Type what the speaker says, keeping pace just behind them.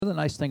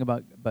the nice thing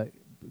about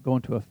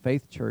going to a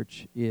faith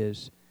church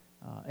is,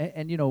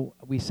 and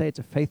we say it's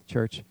a faith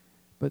church,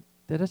 but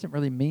that doesn't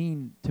really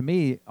mean, to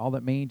me, all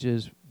that means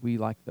is we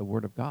like the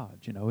Word of God.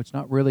 It's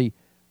not really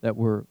that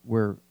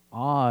we're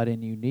odd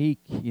and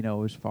unique,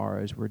 as far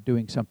as we're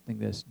doing something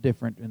that's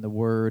different in the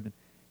Word.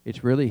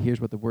 It's really,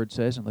 here's what the Word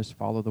says, and let's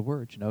follow the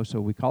Word,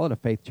 So we call it a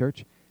faith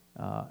church.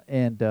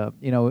 And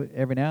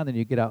every now and then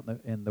you get out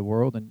in the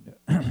world and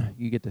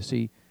you get to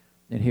see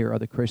and hear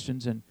other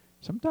Christians. And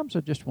sometimes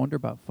I just wonder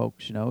about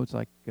folks, It's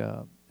like,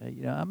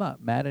 I'm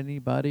not mad at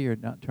anybody or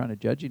not trying to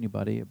judge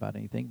anybody about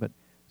anything, but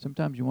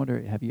sometimes you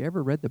wonder, have you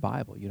ever read the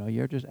Bible? You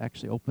ever just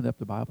actually opened up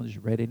the Bible and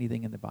just read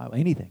anything in the Bible?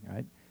 Anything,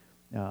 right?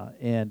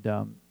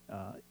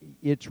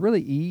 It's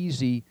really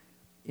easy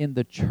in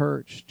the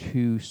church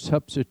to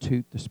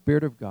substitute the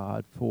Spirit of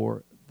God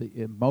for the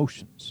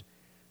emotions.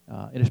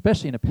 And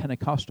especially in a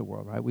Pentecostal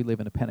world, right? We live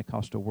in a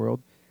Pentecostal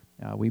world.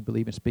 We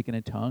believe in speaking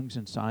in tongues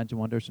and signs and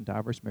wonders and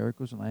diverse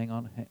miracles and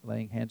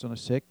laying hands on the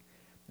sick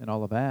and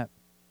all of that.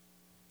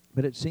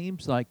 But it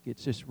seems like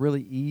it's just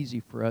really easy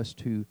for us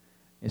to,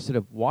 instead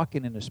of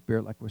walking in the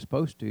Spirit like we're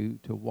supposed to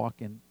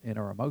walk in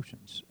our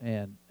emotions.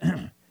 And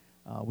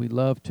we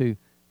love to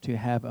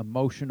have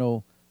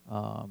emotional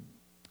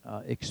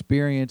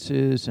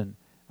experiences and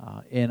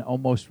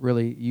almost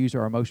really use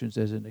our emotions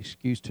as an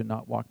excuse to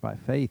not walk by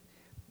faith.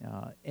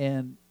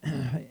 And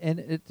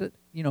it's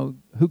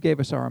who gave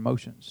us our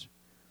emotions?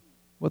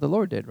 Well, the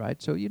Lord did,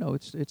 right? So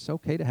it's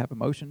okay to have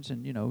emotions,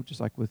 and just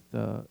like with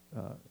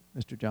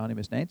Mr. John and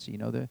Miss Nancy,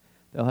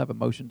 they'll have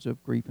emotions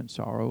of grief and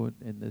sorrow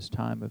in this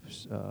time of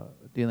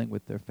dealing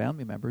with their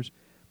family members,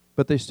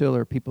 but they still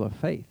are people of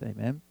faith,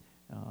 amen.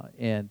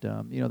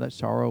 That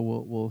sorrow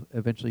will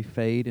eventually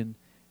fade, and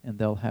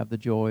they'll have the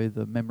joy,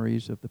 the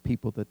memories of the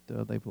people that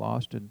they've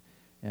lost, and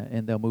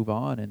they'll move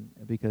on. And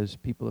because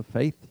people of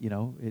faith,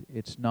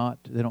 it's not,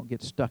 they don't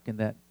get stuck in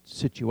that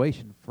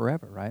situation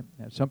forever, right?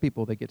 Now, some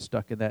people, they get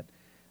stuck in that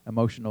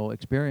emotional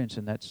experience,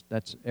 and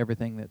that's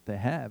everything that they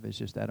have is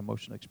just that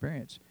emotional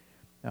experience.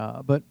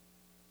 But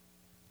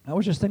I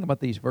was just thinking about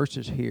these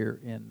verses here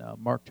in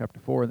Mark chapter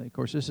 4, and of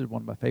course this is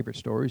one of my favorite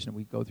stories, and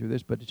we go through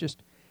this, but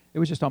it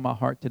was just on my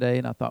heart today,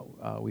 and I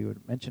thought we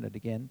would mention it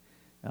again.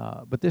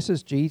 But this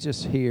is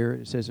Jesus here.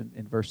 It says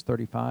in verse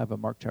 35 of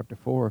Mark chapter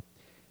 4,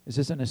 it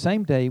says, "In the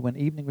same day when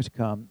evening was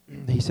come,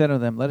 he said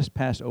unto them, Let us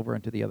pass over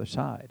unto the other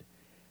side.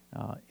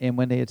 And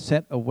when they had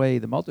sent away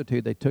the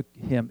multitude, they took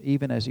him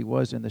even as he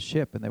was in the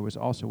ship, and there was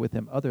also with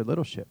him other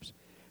little ships.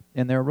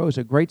 And there arose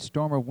a great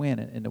storm of wind,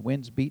 and the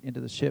winds beat into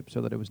the ship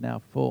so that it was now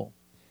full."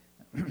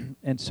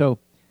 And so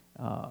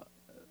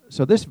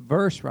this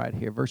verse right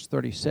here, verse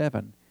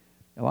 37,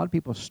 a lot of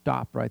people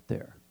stop right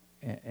there,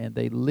 and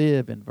they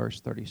live in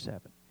verse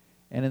 37.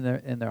 And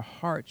in their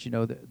hearts,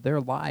 their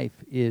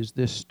life is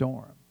this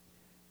storm.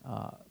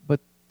 But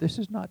this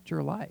is not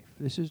your life.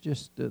 This is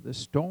just the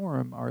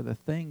storm are the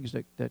things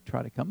that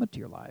try to come into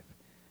your life.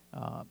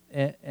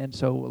 And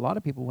so a lot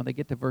of people, when they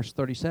get to verse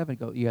 37,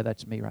 go, yeah,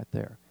 that's me right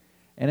there.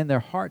 And in their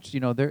hearts,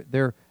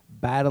 they're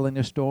battling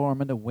the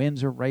storm, and the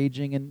winds are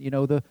raging, and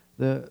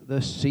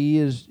the sea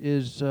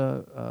is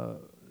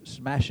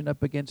smashing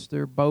up against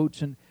their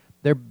boats, and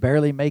they're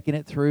barely making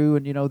it through,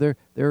 and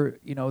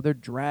they're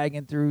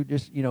dragging through,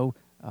 just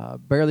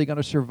barely going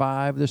to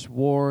survive this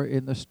war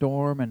in the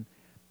storm, and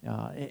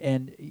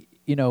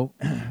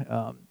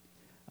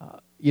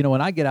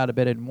when I get out of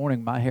bed in the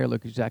morning, my hair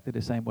looks exactly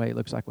the same way it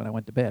looks like when I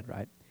went to bed,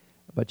 right?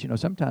 But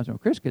sometimes when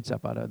Chris gets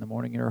up out in the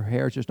morning, her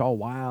hair's just all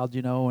wild,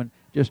 and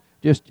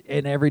just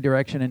in every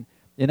direction,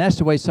 and that's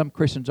the way some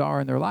Christians are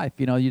in their life.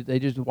 They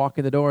just walk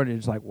in the door and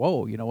it's like,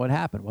 whoa, what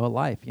happened? Well,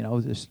 life,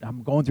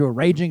 I'm going through a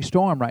raging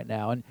storm right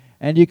now,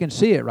 and you can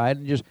see it, right?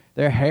 And just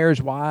their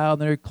hair's wild,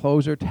 and their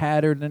clothes are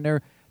tattered, and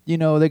they're,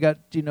 they got,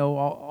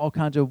 all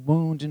kinds of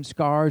wounds and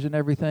scars and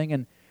everything,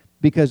 and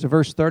because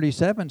verse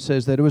 37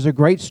 says that it was a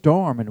great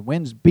storm, and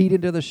winds beat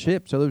into the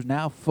ship, so it was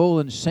now full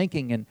and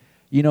sinking, and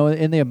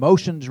and the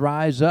emotions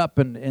rise up,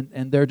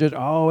 and they're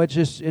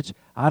just, it's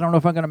I don't know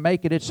if I'm going to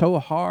make it. It's so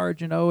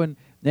hard, and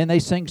then they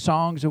sing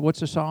songs of,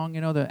 what's the song?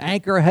 The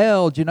anchor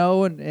held,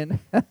 and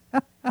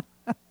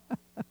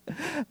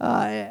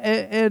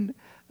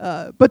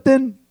but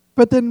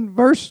then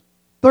verse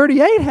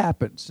 38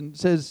 happens and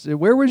says,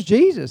 where was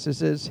Jesus? It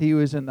says he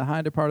was in the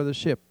hinder part of the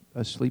ship,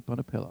 asleep on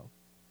a pillow.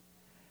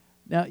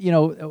 Now,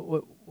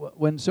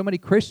 when so many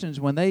Christians,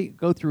 when they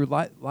go through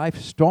life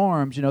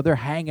storms, they're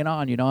hanging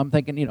on. I'm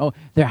thinking,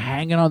 they're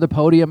hanging on the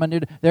podium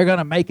and they're going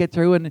to make it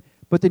through.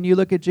 But then you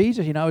look at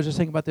Jesus. I was just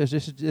thinking about this.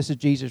 This is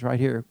Jesus right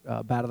here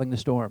battling the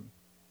storm.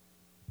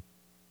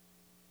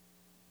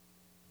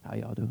 How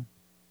y'all doing?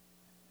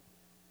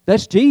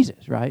 That's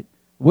Jesus, right?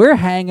 We're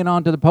hanging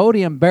on to the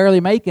podium,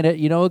 barely making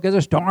it, because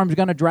the storm's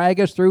going to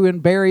drag us through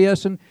and bury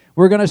us, and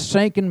we're going to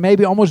sink and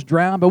maybe almost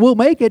drown. But we'll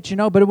make it,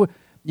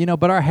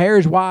 but our hair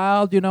is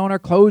wild, and our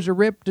clothes are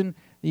ripped, and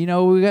we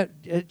got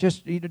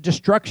just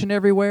destruction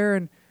everywhere,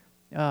 and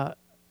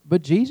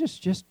but Jesus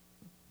just,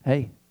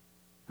 hey,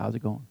 how's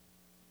it going?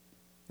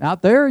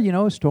 Out there,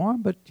 a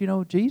storm, but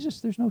Jesus,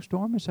 there's no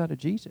storm inside of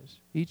Jesus.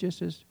 He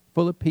just is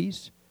full of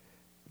peace,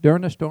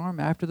 during the storm,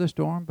 after the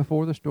storm,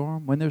 before the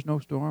storm, when there's no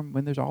storm,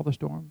 when there's all the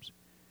storms.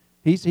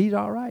 He's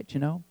all right, you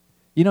know.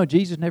 You know,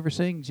 Jesus never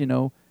sings, you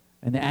know,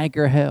 and the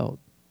anchor held,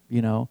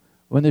 you know,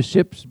 when the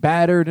ship's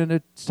battered and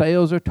the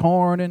sails are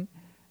torn. And,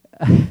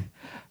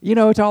 you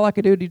know, it's all I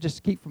could do to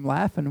just keep from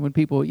laughing when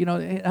people, you know,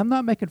 I'm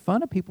not making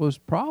fun of people's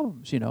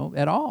problems, you know,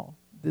 at all.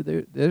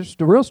 There's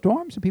the real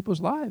storms in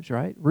people's lives,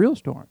 right? Real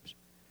storms.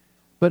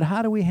 But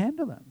how do we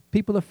handle them?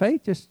 People of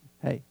faith just,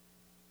 hey,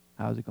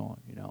 how's it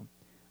going, you know?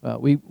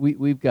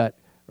 We've got,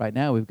 right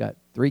now we've got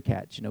 3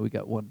 cats, you know. We've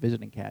got 1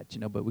 visiting cat, you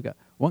know, but we got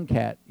 1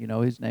 cat, you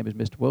know, his name is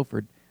Mr.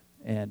 Wilford,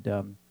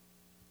 and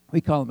we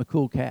call him a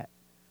cool cat.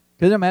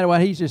 Because no matter what,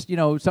 he's just, you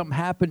know, something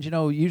happens, you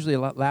know, usually a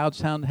loud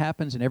sound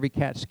happens, and every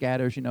cat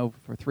scatters, you know,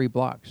 for 3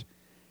 blocks.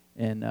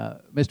 And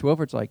Mr.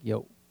 Wilford's like,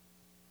 yo.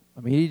 I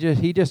mean,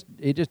 he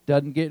just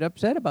doesn't get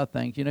upset about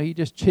things, you know. He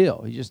just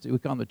chill. We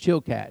call him the chill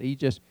cat. He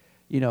just,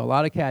 you know, a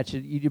lot of cats,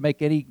 you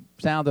make any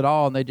sound at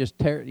all, and they just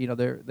tear, you know,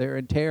 they're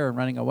in terror and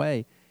running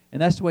away.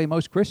 And that's the way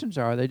most Christians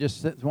are. They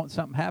just want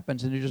something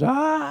happens, and they're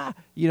just,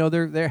 you know,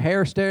 their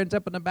hair stands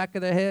up in the back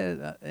of their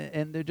head,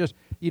 and they're just,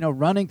 you know,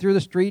 running through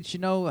the streets, you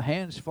know,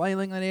 hands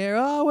flailing in the air.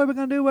 Oh, what are we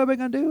going to do? What are we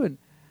going to do? And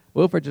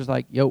Wilford's just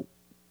like, yo.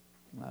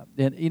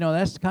 And, you know,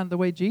 that's kind of the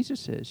way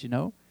Jesus is, you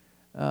know.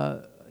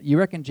 You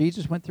reckon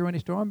Jesus went through any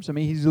storms? I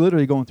mean, he's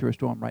literally going through a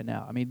storm right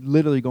now. I mean,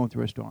 literally going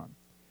through a storm.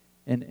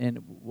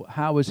 And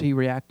how was he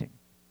reacting?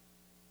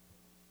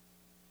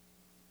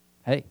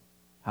 Hey,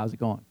 how's it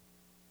going?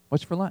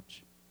 What's for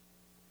lunch?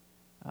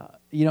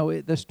 You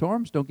know, the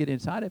storms don't get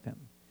inside of him.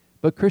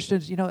 But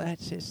Christians, you know, it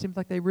seems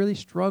like they really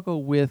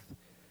struggle with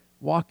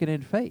walking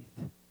in faith.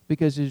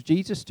 Because is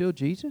Jesus still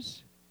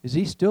Jesus? Is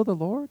he still the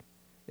Lord?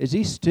 Is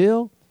he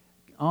still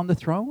on the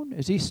throne?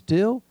 Is he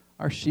still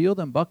our shield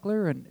and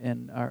buckler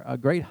and our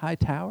great high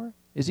tower?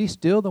 Is he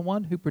still the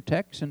one who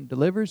protects and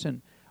delivers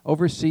and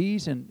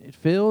oversees and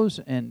fills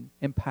and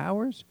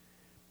empowers?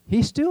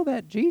 He's still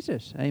that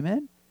Jesus.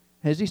 Amen?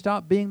 Has he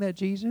stopped being that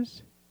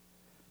Jesus?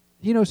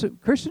 You know, so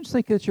Christians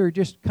think that you're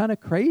just kind of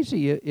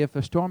crazy if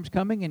a storm's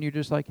coming and you're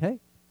just like, hey,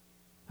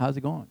 how's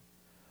it going?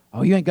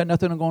 Oh, you ain't got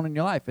nothing going on in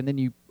your life. And then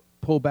you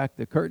pull back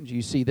the curtains,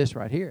 you see this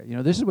right here. You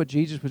know, this is what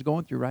Jesus was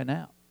going through right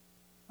now.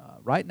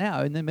 Right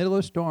now, in the middle of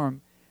a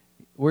storm,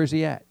 where's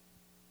he at?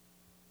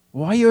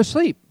 Why are you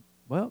asleep?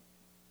 Well,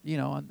 you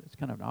know, it's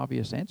kind of an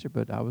obvious answer,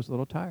 but I was a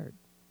little tired.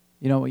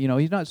 You know,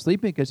 he's not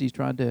sleeping because he's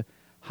trying to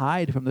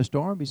hide from the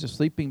storm. He's just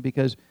sleeping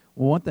because,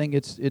 well, one thing,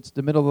 it's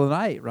the middle of the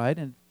night, right?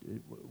 And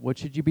what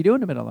should you be doing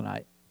in the middle of the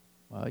night?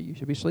 Well, you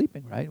should be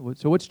sleeping, right?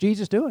 So what's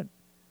Jesus doing?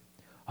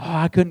 Oh,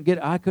 I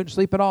couldn't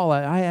sleep at all.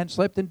 I hadn't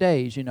slept in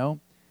days, you know.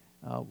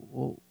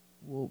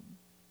 Well,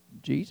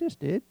 Jesus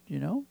did, you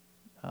know.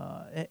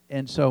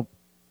 And so,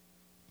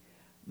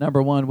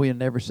 number one, we are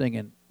never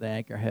singing the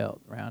anchor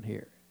held around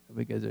here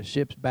because the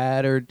ship's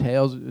battered,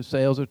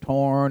 sails are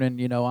torn, and,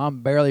 you know,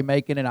 I'm barely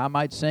making it. I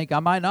might sink, I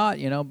might not,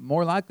 you know,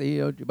 more likely,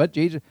 you know, but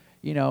Jesus,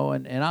 you know,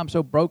 and I'm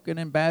so broken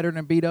and battered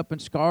and beat up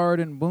and scarred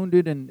and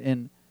wounded,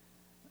 and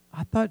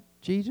I thought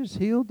Jesus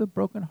healed the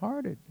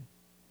brokenhearted.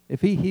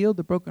 If he healed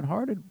the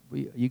brokenhearted,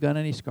 you got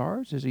any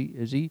scars? Is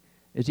he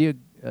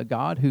a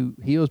God who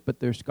heals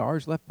but there's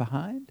scars left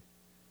behind?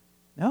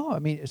 No, I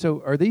mean,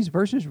 so are these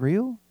verses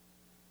real?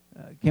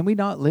 Can we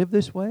not live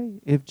this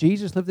way? If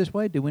Jesus lived this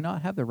way, do we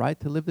not have the right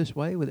to live this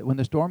way? When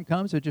the storm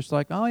comes, they're just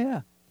like, oh,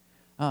 yeah.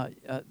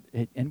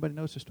 Anybody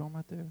knows the storm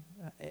out there?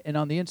 And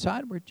on the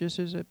inside, we're just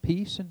as at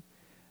peace. And,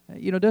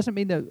 you know, it doesn't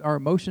mean that our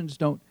emotions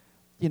don't,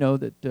 you know,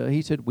 that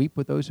he said, weep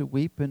with those who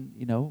weep and,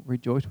 you know,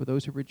 rejoice with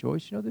those who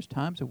rejoice. You know, there's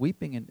times of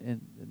weeping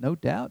and no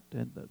doubt,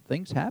 and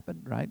things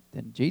happen, right?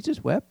 And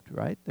Jesus wept,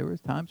 right? There were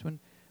times when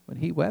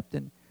he wept.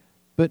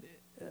 But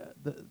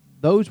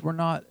those were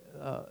not...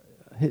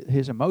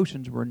 his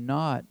emotions were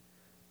not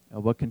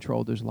what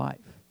controlled his life.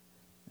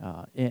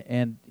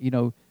 And, you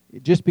know,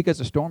 just because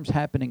the storm's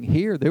happening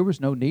here, there was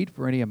no need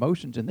for any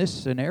emotions in this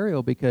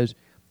scenario because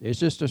it's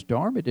just a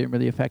storm. It didn't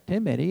really affect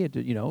him any. It,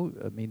 you know,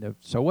 I mean,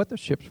 so what? The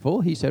ship's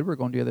full. He said we're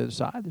going to the other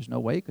side. There's no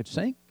way it could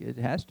sink. It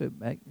has to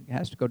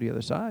go to the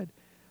other side.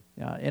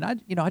 And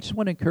I just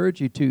want to encourage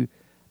you to,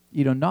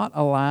 you know, not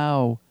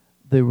allow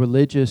the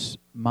religious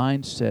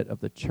mindset of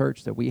the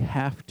church that we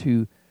have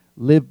to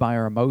live by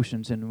our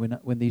emotions, and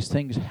when these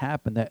things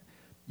happen, that,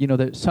 you know,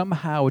 that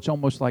somehow it's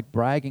almost like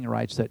bragging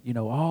rights that, you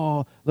know,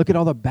 oh, look at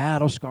all the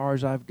battle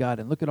scars I've got,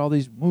 and look at all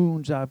these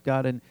wounds I've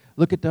got, and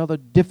look at all the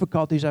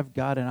difficulties I've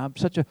got, and I'm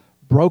such a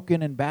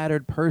broken and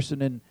battered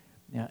person,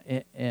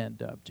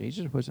 and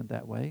Jesus wasn't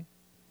that way.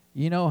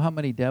 You know how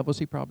many devils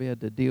he probably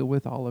had to deal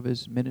with all of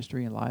his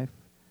ministry and life?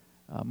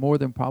 More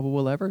than probably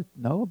we'll ever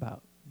know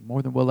about,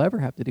 more than we'll ever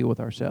have to deal with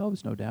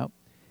ourselves, no doubt.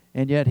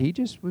 And yet he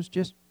was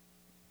just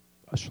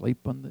asleep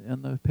on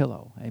the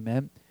pillow.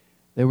 Amen.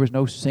 There was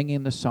no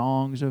singing the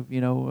songs of,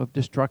 you know, of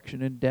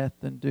destruction and death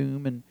and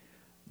doom, and,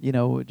 you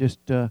know, just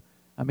I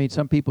mean,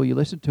 some people, you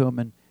listen to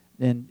them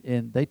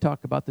and they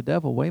talk about the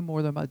devil way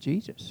more than about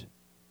Jesus.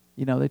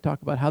 You know, they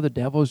talk about how the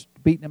devil's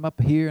beating him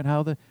up here and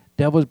how the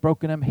devil's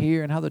broken him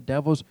here and how the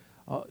devil's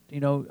you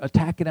know,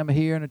 attacking him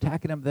here and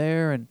attacking him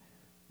there, and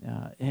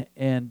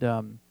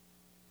And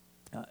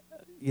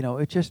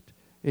it's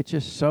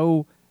just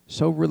so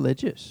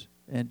religious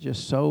and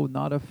just so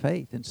not of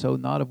faith and so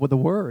not of with the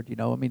Word.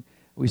 I mean,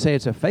 we say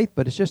it's a faith,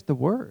 but it's just the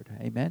Word.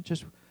 Amen.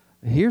 Just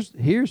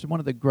here's one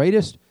of the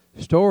greatest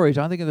stories.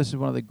 I think this is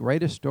one of the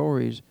greatest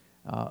stories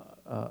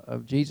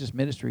of Jesus'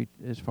 ministry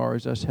as far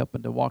as us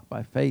helping to walk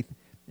by faith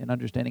and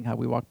understanding how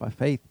we walk by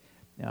faith.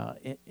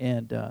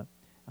 And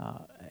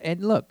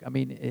look, I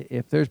mean,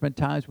 if there's been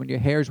times when your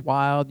hair's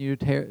wild and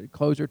your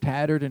clothes are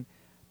tattered, and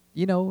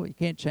you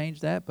can't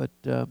change that, but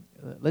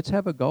let's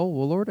have a goal.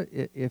 Well, Lord,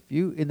 if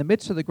you, in the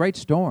midst of the great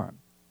storm,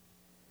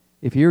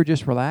 if you're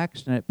just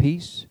relaxed and at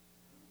peace,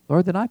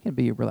 Lord, then I can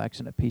be relaxed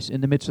and at peace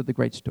in the midst of the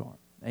great storm.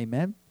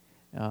 Amen.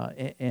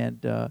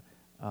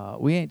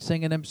 We ain't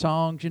singing them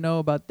songs,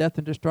 about death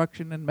and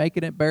destruction and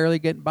making it, barely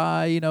getting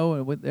by,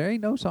 and there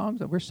ain't no songs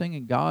that we're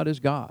singing. God is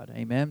God.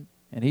 Amen.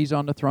 And He's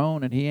on the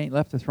throne, and He ain't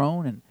left the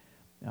throne. And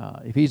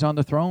if He's on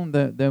the throne,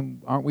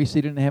 then aren't we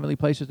seated in the heavenly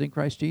places in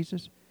Christ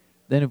Jesus?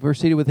 Then if we're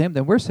seated with Him,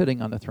 then we're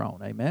sitting on the throne.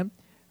 Amen.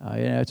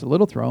 It's a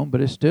little throne, but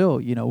it's still,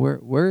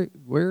 we're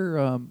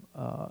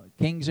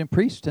kings and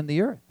priests in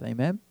the earth.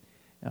 Amen.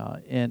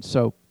 And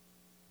so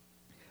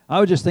I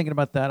was just thinking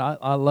about that.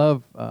 I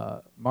love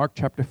Mark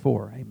chapter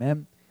 4.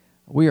 Amen.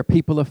 We are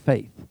people of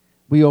faith.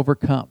 We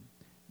overcome.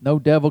 No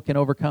devil can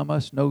overcome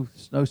us. No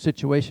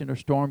situation or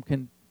storm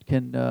can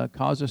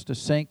cause us to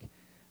sink.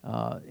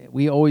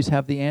 We always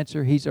have the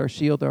answer. He's our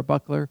shield, our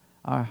buckler,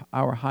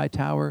 our high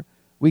tower.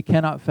 We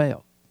cannot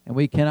fail, and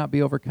we cannot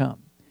be overcome.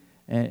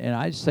 And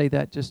I say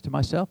that just to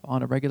myself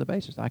on a regular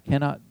basis. I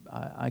cannot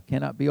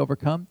be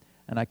overcome,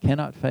 and I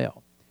cannot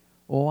fail.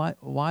 Well,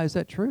 why is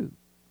that true?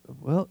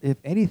 Well, if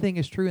anything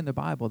is true in the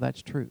Bible,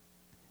 that's true.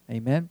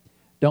 Amen?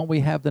 Don't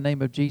we have the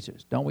name of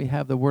Jesus? Don't we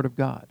have the Word of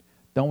God?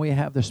 Don't we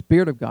have the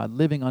Spirit of God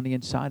living on the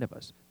inside of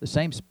us? The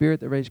same Spirit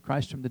that raised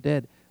Christ from the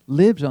dead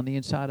lives on the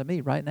inside of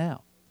me right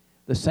now.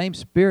 The same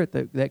Spirit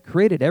that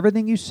created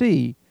everything you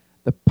see,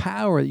 the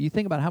power, you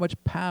think about how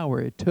much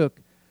power it took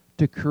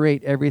to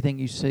create everything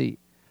you see.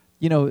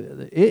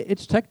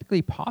 It's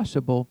technically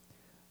possible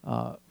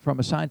from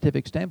a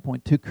scientific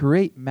standpoint to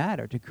create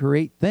matter, to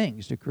create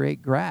things, to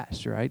create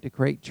grass, right? To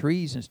create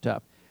trees and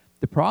stuff.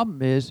 The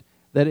problem is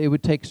that it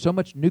would take so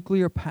much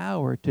nuclear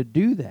power to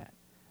do that.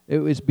 It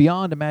was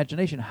beyond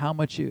imagination how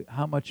much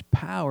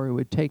power it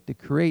would take to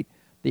create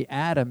the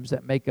atoms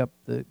that make up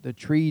the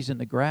trees and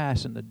the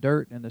grass and the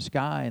dirt and the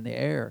sky and the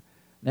air.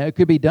 Now, it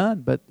could be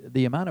done, but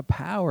the amount of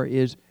power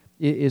is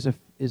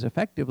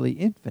effectively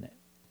infinite.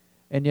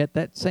 And yet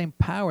that same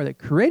power that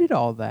created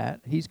all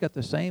that, He's got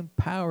the same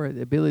power,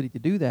 the ability to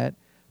do that,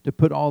 to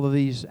put all of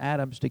these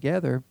atoms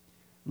together,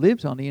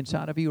 lives on the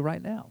inside of you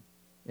right now.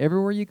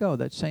 Everywhere you go,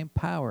 that same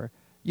power.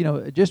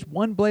 Just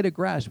one blade of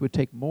grass would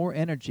take more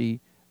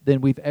energy than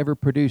we've ever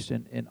produced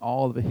in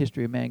all of the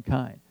history of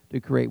mankind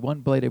to create one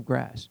blade of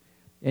grass.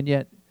 And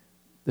yet,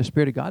 the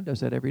Spirit of God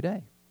does that every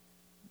day.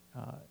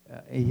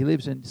 He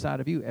lives inside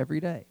of you every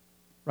day.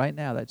 Right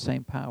now, that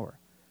same power.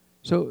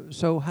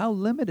 So how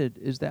limited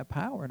is that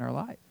power in our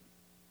life?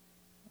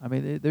 I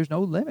mean, there's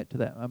no limit to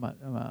that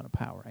amount of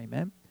power.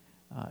 Amen?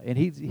 And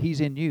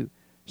He's in you.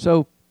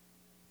 So,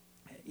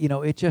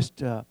 it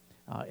just... and,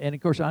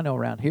 of course, I know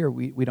around here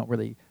we don't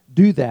really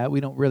do that.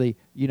 We don't really,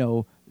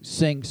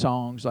 sing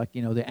songs like,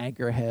 the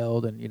anchor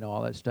held and,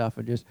 all that stuff.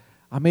 And just,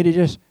 I mean, it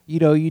just,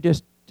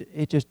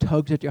 it just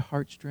tugs at your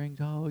heartstrings.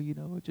 Oh,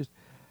 it just...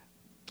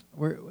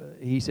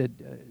 He said,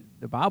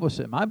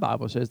 my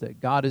Bible says that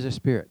God is a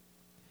spirit.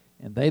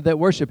 And they that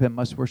worship Him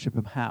must worship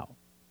Him how?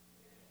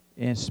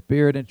 In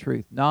spirit and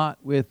truth, not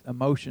with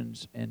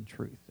emotions and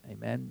truth.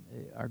 Amen.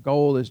 Our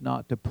goal is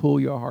not to pull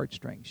your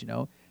heartstrings,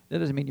 That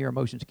doesn't mean your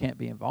emotions can't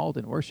be involved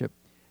in worship.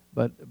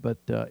 But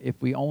if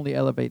we only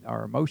elevate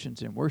our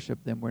emotions in worship,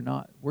 then we're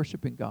not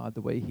worshiping God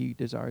the way He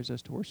desires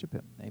us to worship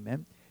Him.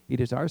 Amen. He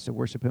desires to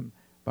worship Him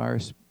by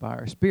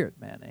our spirit,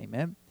 man.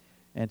 Amen.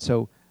 And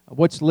so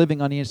what's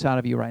living on the inside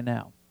of you right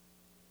now?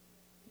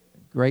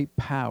 Great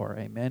power.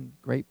 Amen.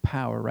 Great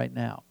power right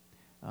now.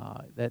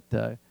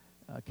 That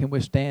can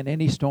withstand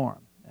any storm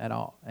at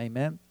all.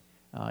 Amen.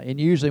 And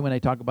usually when they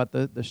talk about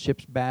the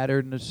ship's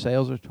battered and the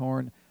sails are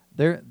torn,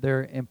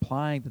 they're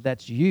implying that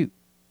that's you.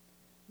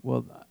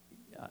 Well,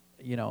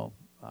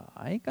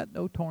 I ain't got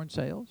no torn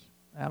sails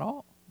at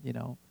all.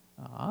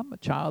 I'm a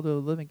child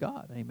of the living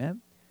God.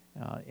 Amen.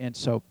 And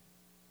so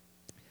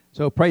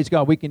praise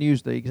God, we can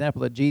use the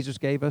example that Jesus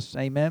gave us.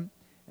 Amen.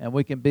 And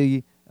we can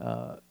be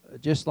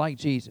just like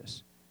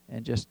Jesus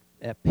and just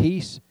at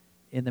peace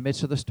in the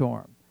midst of the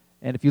storm.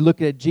 And if you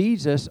look at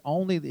Jesus,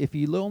 if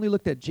you only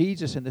looked at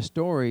Jesus in the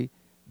story,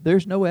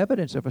 there's no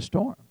evidence of a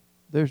storm.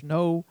 There's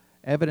no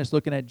evidence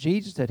looking at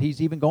Jesus that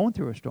He's even going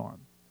through a storm.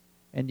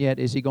 And yet,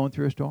 is He going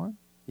through a storm?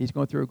 He's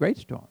going through a great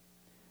storm.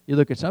 You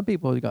look at some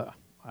people, you go,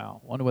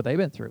 wow, wonder what they've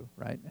been through,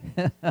 right?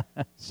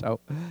 So,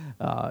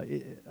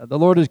 the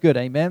Lord is good,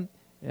 amen?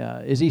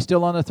 Is He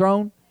still on the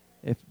throne?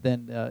 If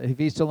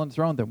He's still on the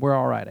throne, then we're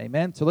all right,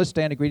 amen? So let's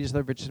stand and greet each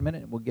other for just a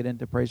minute, and we'll get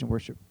into praise and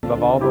worship.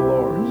 Above all the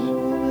lords,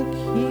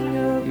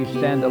 you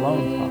stand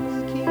alone,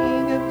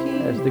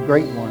 Father, as the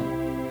great one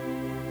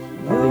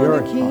of the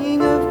earth, Father,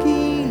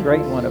 the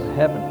great one of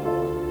heaven.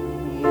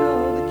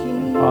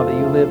 And Father,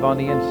 you live on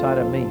the inside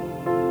of me.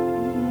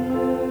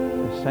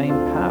 The same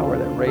power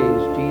that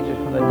raised Jesus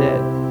from the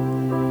dead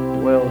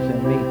dwells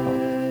in me, Father.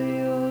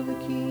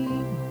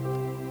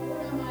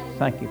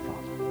 Thank you,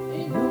 Father.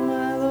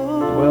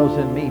 Dwells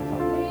in me,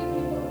 Father.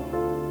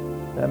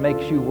 That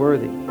makes you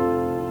worthy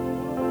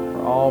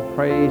for all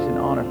praise and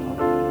honor,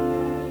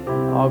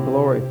 Father. All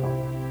glory, Father.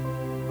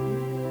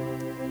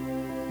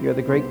 You're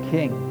the great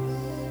King,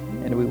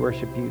 and we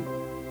worship you.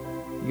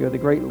 You're the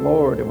great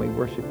Lord, and we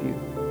worship you.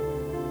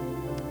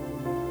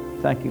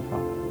 Thank you,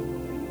 Father.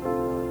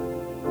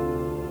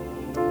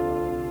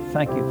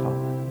 Thank you,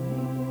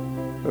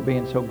 Father, for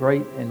being so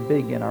great and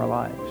big in our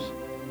lives,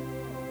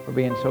 for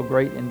being so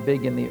great and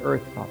big in the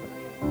earth, Father.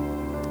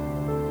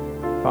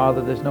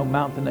 Father, there's no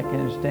mountain that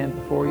can stand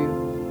before you.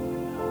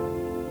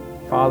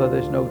 Father,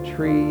 there's no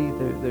tree,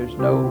 there's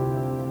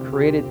no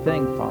created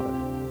thing, Father,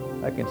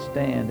 that can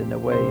stand in the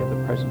way of the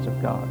presence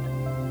of God.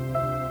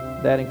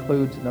 That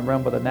includes in the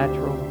realm of the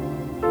natural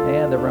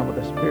and the realm of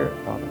the spirit,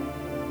 Father.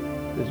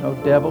 There's no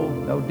devil,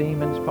 no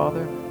demons,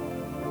 Father.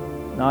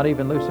 Not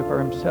even Lucifer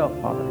himself,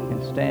 Father,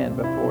 can stand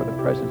before the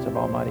presence of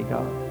Almighty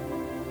God.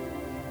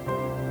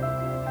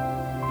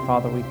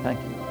 Father, we thank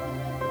you.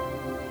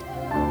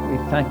 We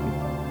thank you.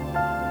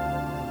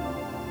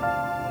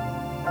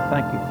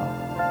 Thank you, Father.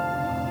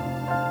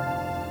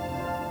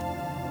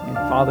 And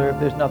Father, if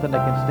there's nothing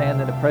that can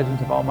stand in the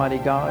presence of Almighty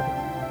God,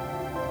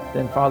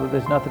 then Father,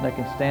 there's nothing that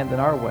can stand in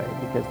our way,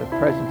 because the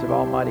presence of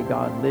Almighty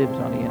God lives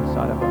on the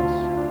inside of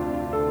us.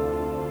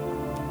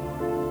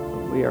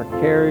 We are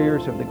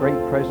carriers of the great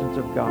presence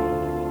of God.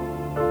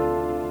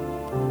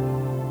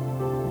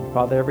 And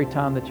Father, every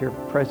time that your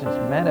presence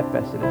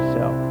manifested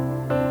itself,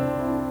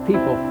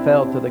 people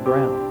fell to the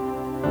ground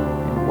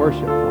in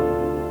worship, Father.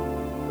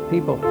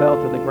 People fell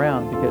to the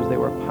ground because they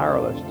were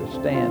powerless to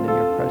stand in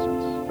your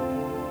presence.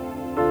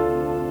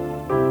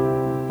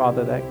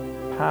 Father, that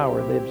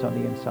power lives on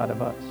the inside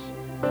of us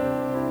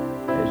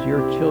as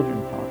your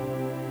children, Father.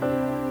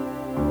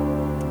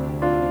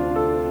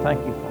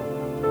 Thank you, Father.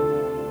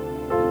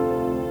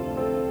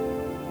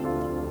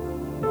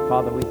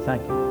 Father, we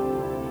thank you,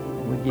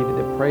 and we give you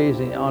the praise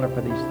and the honor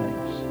for these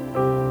things.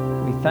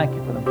 We thank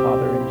you for them,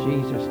 Father, in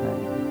Jesus'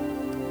 name.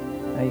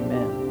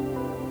 Amen.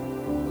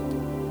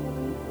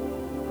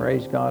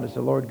 Praise God. Is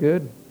the Lord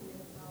good?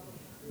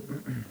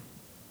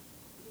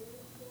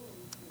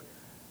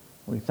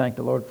 We thank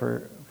the Lord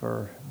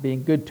for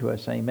being good to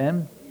us.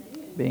 Amen.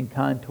 Being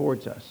kind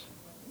towards us.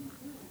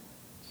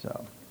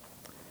 So,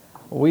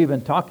 we've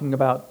been talking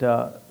about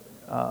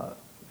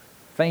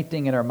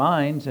fainting in our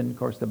minds, and of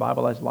course the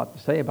Bible has a lot to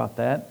say about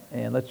that.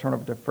 And let's turn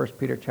over to 1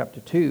 Peter chapter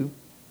 2.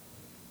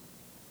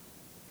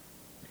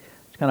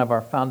 It's kind of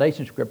our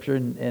foundation scripture,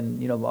 and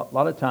you know, a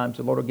lot of times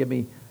the Lord will give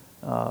me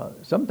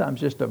sometimes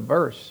just a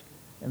verse,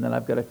 and then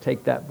I've got to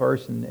take that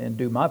verse and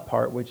do my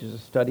part, which is to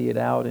study it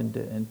out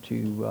and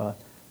to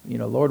you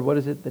know, Lord, what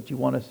is it that you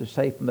want us to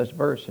say from this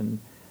verse? And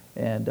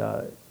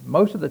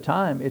most of the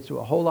time it's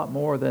a whole lot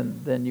more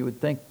than you would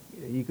think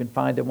you can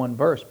find in one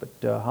verse. But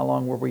how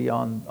long were we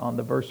on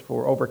the verse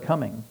for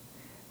overcoming?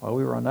 Well,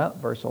 we were on that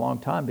verse a long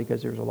time,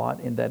 because there's a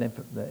lot in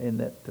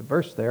that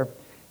verse there.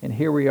 And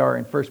here we are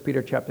in 1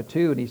 Peter chapter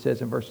 2, and he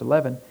says in verse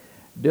 11,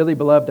 "Dearly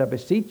beloved, I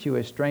beseech you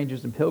as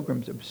strangers and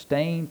pilgrims,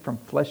 abstain from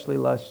fleshly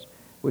lusts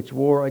which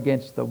war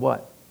against the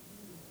what?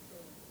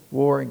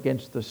 War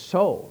against the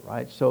soul,"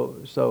 right?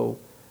 So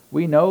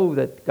we know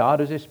that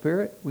God is a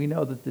spirit. We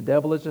know that the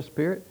devil is a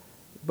spirit.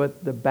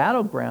 But the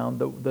battleground,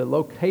 the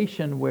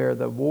location where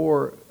the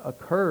war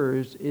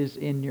occurs, is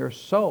in your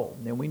soul.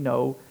 And we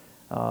know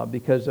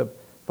because of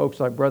folks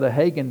like Brother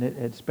Hagin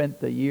had spent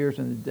the years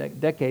and the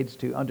decades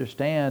to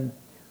understand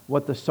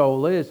what the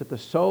soul is, that the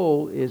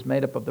soul is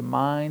made up of the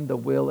mind, the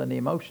will, and the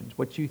emotions.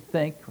 What you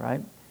think,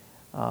 right?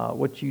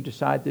 What you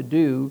decide to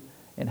do,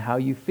 and how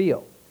you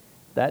feel.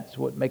 That's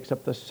what makes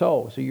up the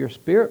soul. So your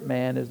spirit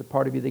man is the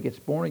part of you that gets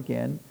born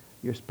again.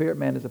 Your spirit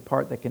man is the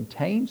part that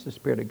contains the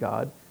Spirit of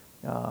God.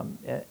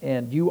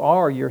 And you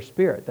are your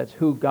spirit. That's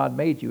who God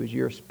made you, is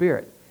your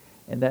spirit.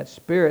 And that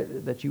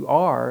spirit that you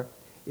are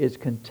is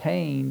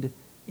contained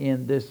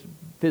in this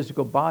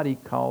physical body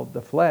called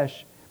the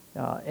flesh.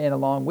 And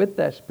along with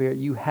that spirit,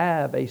 you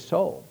have a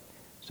soul.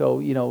 So,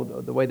 you know,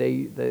 the way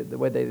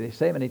they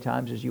say many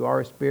times is you are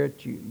a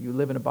spirit, you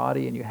live in a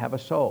body, and you have a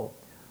soul.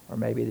 Or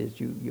maybe it is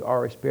you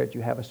are a spirit,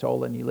 you have a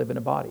soul, and you live in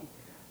a body.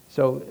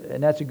 So,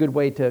 and that's a good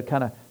way to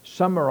kind of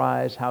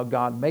summarize how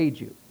God made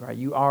you, right?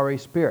 You are a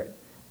spirit.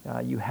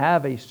 You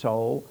have a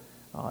soul,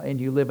 and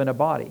you live in a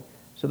body.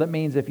 So that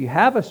means if you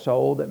have a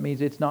soul, that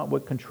means it's not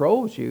what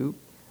controls you,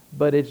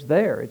 but it's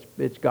there.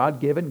 It's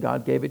God-given.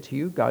 God gave it to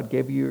you. God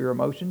gave you your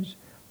emotions.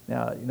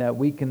 Now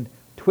we can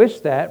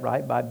twist that,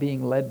 right, by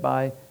being led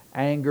by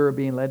anger, or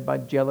being led by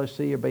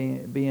jealousy, or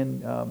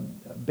being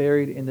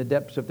buried in the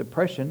depths of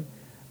depression.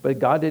 But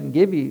God didn't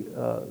give you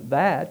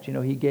that. You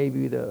know, He gave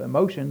you the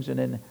emotions, and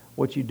then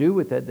what you do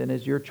with it then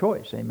is your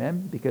choice.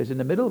 Amen? Because in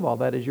the middle of all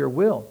that is your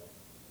will.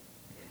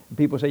 And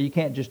people say you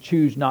can't just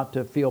choose not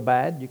to feel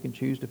bad. You can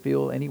choose to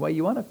feel any way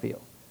you want to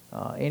feel,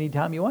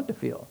 anytime you want to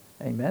feel.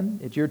 Amen?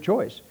 It's your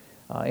choice.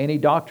 Any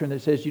doctrine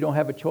that says you don't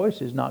have a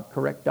choice is not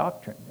correct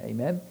doctrine.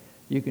 Amen?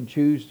 You can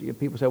choose.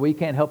 People say, well, you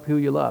can't help who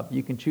you love.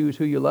 You can choose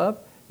who you love.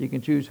 You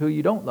can choose who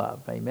you don't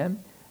love. Amen?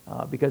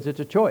 Because it's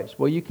a choice.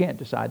 Well, you can't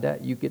decide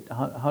that. You get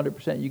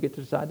 100%. You get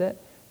to decide that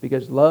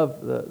because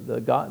love,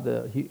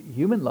 the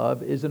human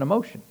love, is an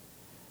emotion,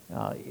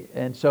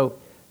 and so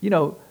you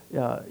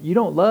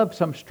don't love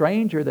some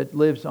stranger that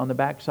lives on the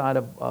backside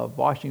of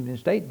Washington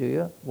State, do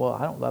you? Well,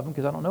 I don't love him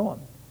because I don't know him.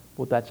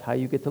 Well, that's how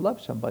you get to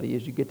love somebody,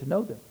 is you get to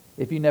know them.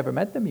 If you never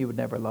met them, you would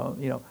never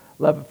love.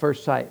 Love at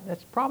first sight.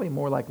 That's probably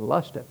more like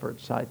lust at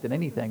first sight than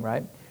anything,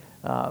 right?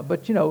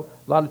 But a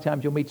lot of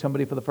times you'll meet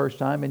somebody for the first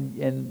time,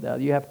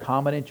 and you have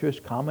common interests,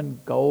 common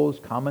goals,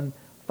 common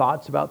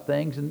thoughts about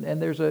things,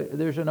 and there's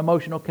an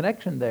emotional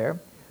connection there.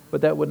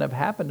 But that wouldn't have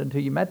happened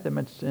until you met them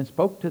and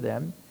spoke to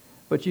them.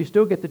 But you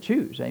still get to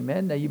choose.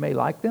 Amen. Now you may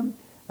like them,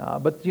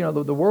 but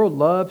the world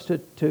loves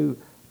to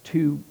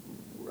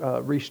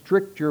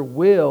restrict your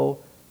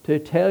will, to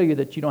tell you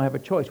that you don't have a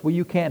choice. Well,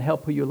 you can't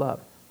help who you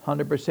love.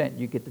 100%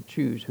 you get to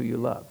choose who you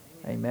love.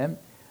 Amen.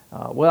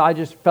 Well, I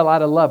just fell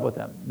out of love with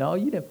them. No,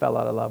 you didn't fall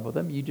out of love with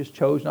them. You just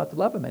chose not to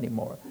love them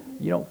anymore.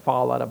 You don't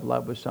fall out of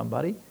love with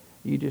somebody.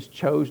 You just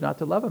chose not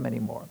to love them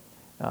anymore.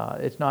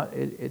 It's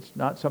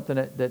not something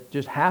that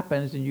just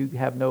happens and you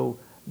have no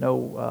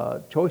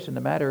choice in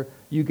the matter.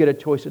 You get a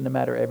choice in the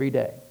matter every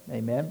day.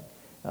 Amen.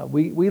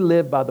 We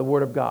live by the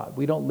Word of God.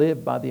 We don't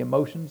live by the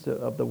emotions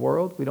of the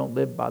world. We don't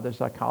live by the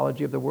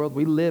psychology of the world.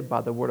 We live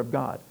by the Word of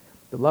God.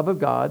 The love of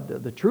God,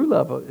 the true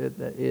love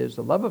is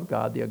the love of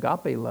God, the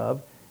agape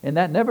love, and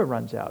that never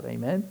runs out.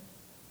 Amen.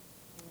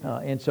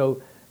 And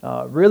so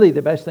really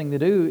the best thing to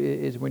do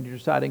is when you're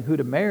deciding who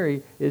to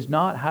marry is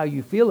not how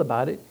you feel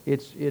about it.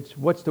 It's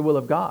what's the will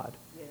of God.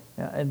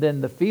 Yes. And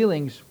then the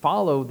feelings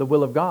follow the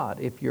will of God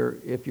if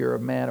you're a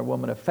man or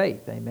woman of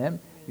faith. Amen.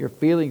 Your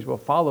feelings will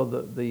follow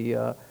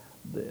the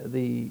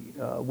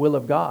will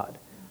of God.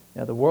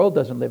 Now the world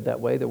doesn't live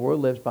that way. The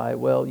world lives by, I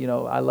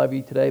love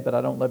you today, but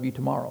I don't love you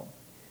tomorrow.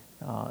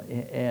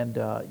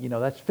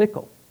 That's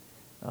fickle.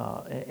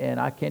 And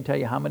I can't tell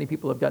you how many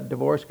people have gotten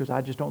divorced because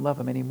I just don't love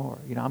them anymore.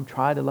 I'm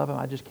trying to love them.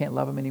 I just can't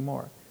love them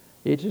anymore.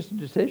 It's just a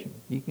decision.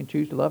 You can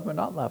choose to love them or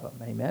not love them.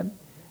 Amen.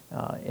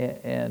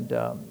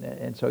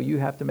 And so you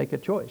have to make a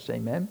choice.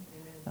 Amen.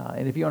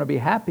 And if you want to be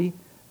happy,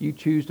 you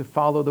choose to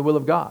follow the will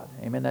of God.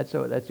 Amen. That's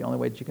the only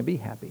way that you can be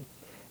happy.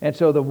 And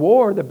so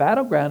the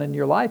battleground in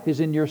your life is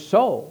in your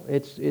soul.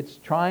 It's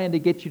trying to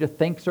get you to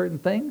think certain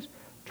things,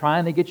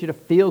 trying to get you to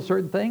feel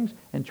certain things,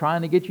 and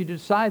trying to get you to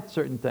decide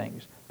certain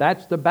things.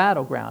 That's the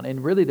battleground.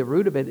 And really the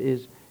root of it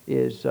is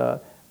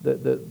the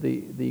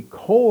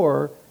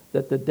core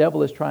that the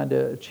devil is trying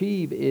to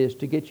achieve is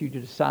to get you to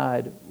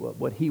decide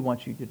what he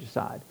wants you to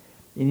decide.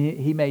 And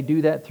he may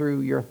do that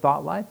through your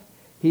thought life.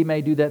 He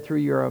may do that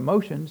through your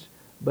emotions.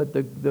 But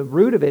the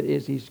root of it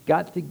is he's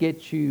got to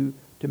get you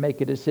to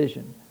make a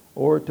decision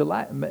or to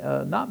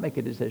not make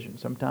a decision.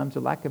 Sometimes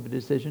the lack of a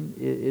decision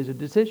is a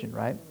decision,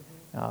 right?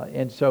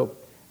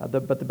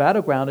 But the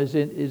battleground is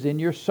in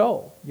your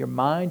soul, your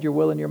mind, your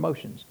will, and your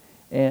emotions,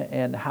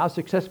 and how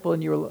successful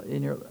that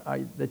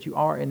you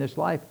are in this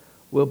life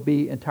will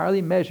be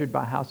entirely measured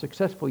by how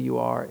successful you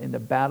are in the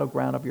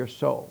battleground of your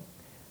soul.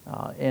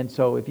 And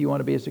so, if you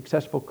want to be a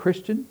successful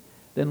Christian,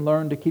 then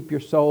learn to keep your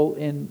soul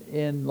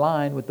in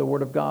line with the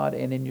Word of God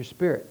and in your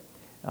spirit.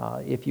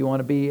 If you want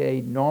to be a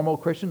normal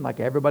Christian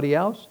like everybody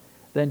else,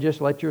 then just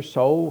let your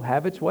soul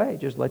have its way.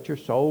 Just let your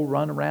soul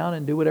run around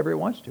and do whatever it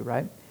wants to,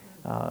 right?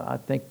 I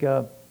think.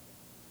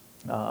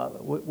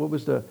 What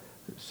was the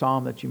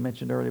psalm that you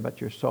mentioned earlier about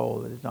your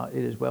soul? It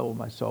is well with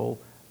my soul.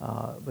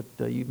 But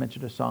you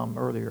mentioned a psalm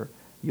earlier.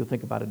 You'll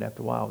think about it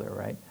after a while there,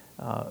 right?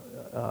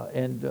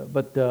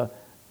 But the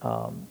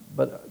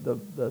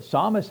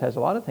psalmist has a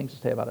lot of things to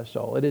say about his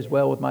soul. It is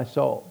well with my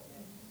soul.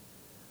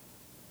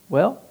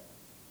 Well,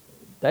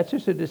 that's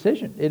just a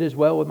decision. It is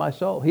well with my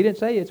soul. He didn't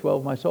say it's well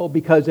with my soul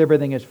because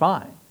everything is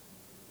fine.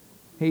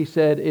 He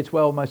said it's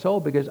well with my soul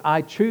because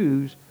I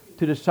choose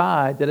to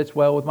decide that it's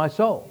well with my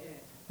soul.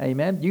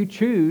 Amen. You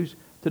choose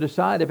to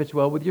decide if it's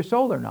well with your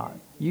soul or not.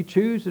 You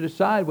choose to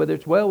decide whether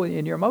it's well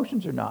in your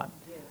emotions or not.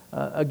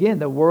 Again,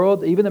 the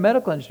world, even the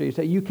medical industry,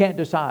 say you can't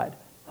decide.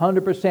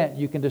 100%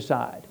 you can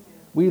decide.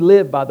 We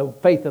live by the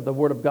faith of the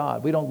Word of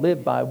God. We don't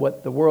live by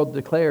what the world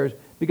declares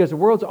because the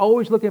world's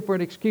always looking for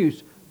an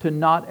excuse to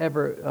not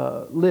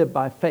ever live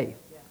by faith.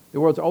 The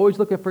world's always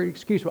looking for an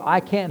excuse. Well, I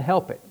can't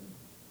help it.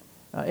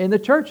 And the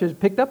church has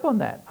picked up on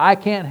that. I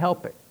can't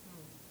help it.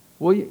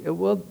 Well,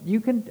 you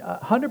can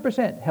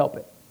 100% help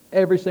it.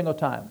 Every single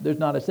time. There's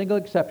not a single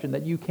exception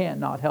that you can't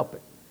not help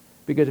it.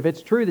 Because if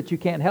it's true that you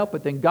can't help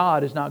it, then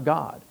God is not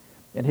God.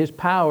 And His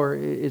power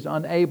is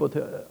unable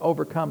to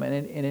overcome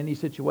it in any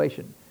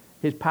situation.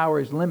 His power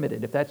is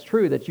limited. If that's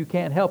true that you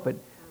can't help it,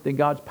 then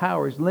God's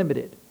power is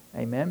limited.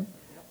 Amen?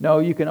 No,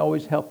 you can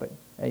always help it.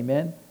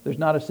 Amen? There's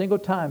not a single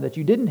time that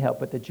you didn't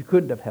help it that you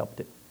couldn't have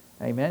helped it.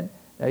 Amen?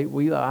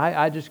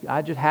 I just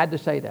had to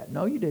say that.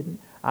 No, you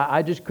didn't.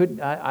 I just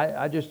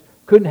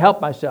couldn't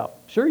help myself.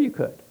 Sure you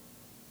could.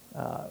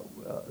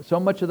 So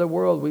much of the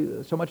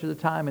world, so much of the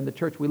time in the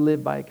church, we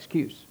live by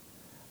excuse.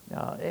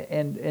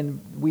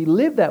 And we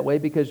live that way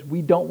because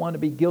we don't want to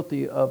be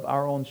guilty of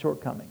our own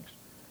shortcomings.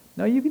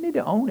 No, you need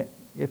to own it.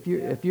 If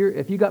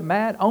you got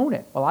mad, own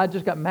it. Well, I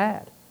just got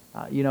mad.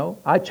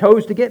 I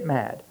chose to get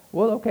mad.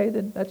 Well, okay,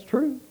 then that's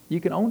true.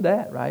 You can own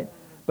that, right?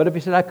 But if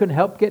you said I couldn't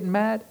help getting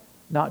mad,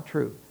 not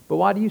true. But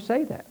why do you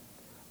say that?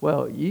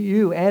 Well,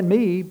 you and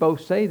me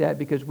both say that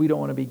because we don't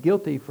want to be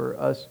guilty for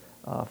us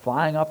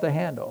flying off the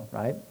handle,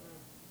 right?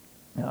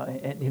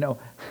 I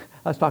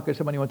was talking to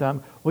somebody one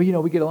time. Well,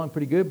 we get along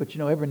pretty good, but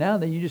every now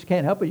and then you just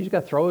can't help it. You just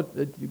got to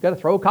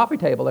throw a coffee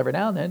table every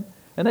now and then.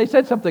 And they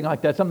said something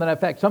like that, something to that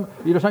effect.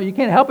 You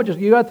can't help it. Just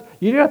you got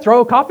to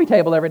throw a coffee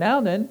table every now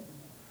and then.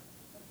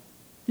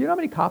 You know how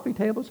many coffee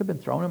tables have been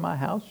thrown in my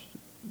house?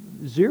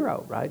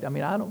 0, right? I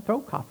mean, I don't throw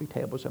coffee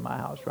tables in my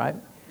house, right?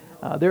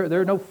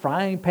 There are no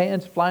frying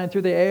pans flying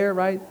through the air,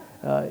 right?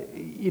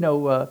 We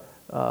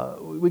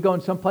go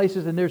in some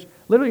places and there's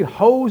literally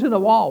holes in the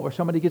wall where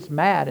somebody gets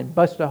mad and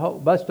busts a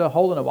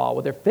hole in the wall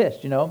with their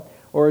fist,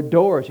 or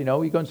doors.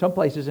 We go in some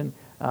places and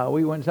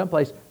we went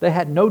someplace, they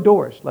had no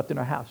doors left in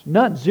our house.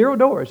 None. 0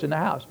 doors in the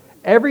house.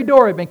 Every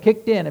door had been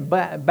kicked in and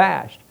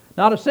bashed.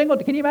 Not a single,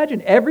 can you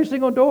imagine? Every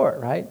single door,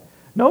 right?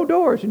 No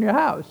doors in your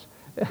house.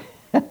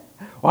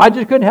 Well, I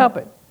just couldn't help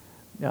it.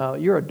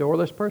 You're a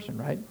doorless person,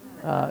 right?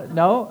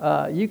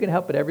 No, you can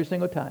help it every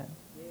single time.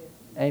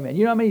 Amen.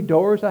 You know how many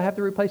doors I have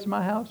to replace in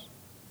my house?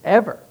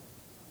 Ever.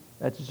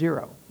 That's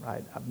 0,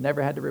 right? I've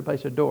never had to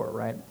replace a door,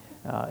 right?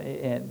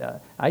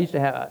 I used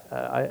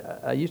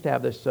to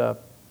have this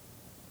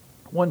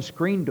one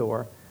screen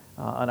door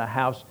on a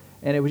house,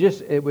 and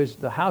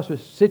the house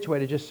was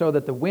situated just so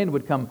that the wind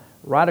would come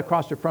right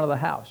across the front of the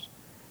house.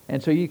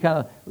 And so you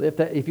kind of,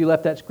 if you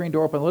left that screen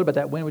door open a little bit,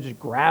 that wind would just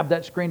grab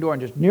that screen door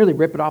and just nearly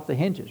rip it off the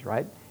hinges,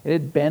 right?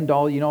 It'd bend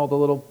all the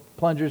little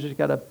plungers. It's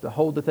got to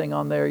hold the thing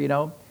on there,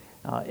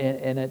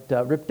 and it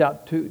ripped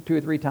out two or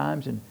three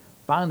times. And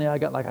finally, I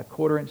got like a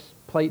 1/4-inch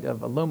plate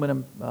of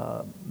aluminum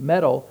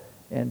metal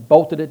and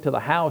bolted it to the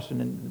house, and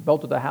then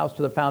bolted the house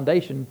to the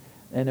foundation,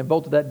 and then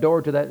bolted that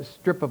door to that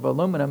strip of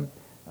aluminum.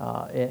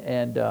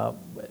 And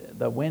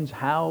the winds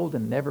howled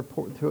and never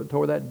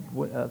tore that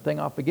thing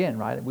off again,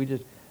 right? We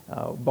just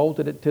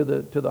bolted it to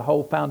the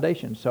whole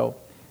foundation. So,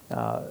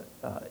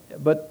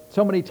 but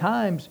so many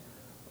times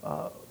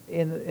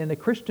in the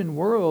Christian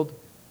world,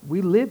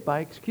 we live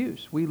by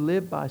excuse. We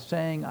live by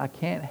saying, I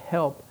can't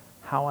help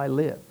how I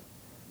live.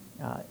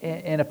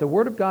 And if the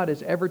Word of God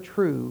is ever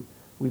true,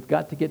 we've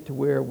got to get to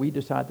where we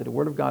decide that the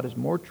Word of God is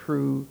more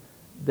true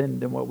than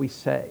what we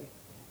say.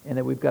 And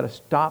that we've got to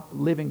stop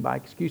living by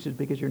excuses,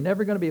 because you're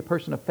never going to be a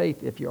person of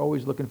faith if you're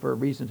always looking for a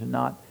reason to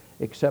not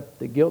accept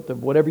the guilt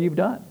of whatever you've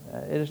done.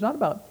 And it's not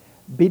about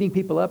beating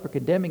people up or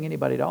condemning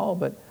anybody at all,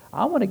 but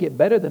I want to get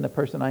better than the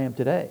person I am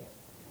today.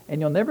 And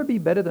you'll never be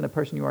better than the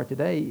person you are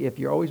today if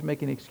you're always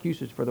making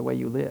excuses for the way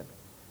you live.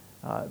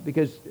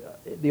 Because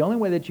the only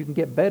way that you can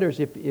get better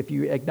is if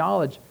you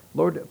acknowledge,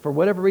 Lord, for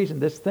whatever reason,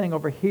 this thing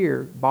over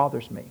here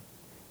bothers me,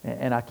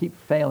 and I keep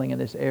failing in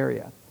this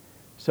area.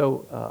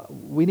 So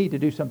we need to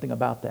do something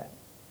about that.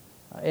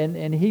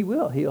 And He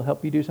will. He'll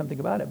help you do something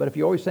about it. But if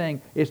you're always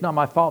saying, it's not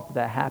my fault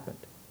that happened,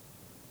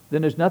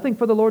 then there's nothing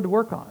for the Lord to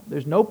work on.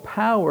 There's no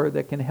power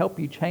that can help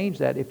you change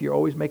that if you're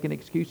always making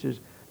excuses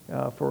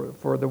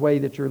for the way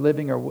that you're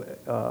living or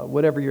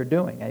whatever you're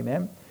doing.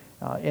 Amen?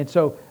 And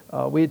so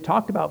we had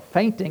talked about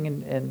fainting,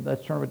 and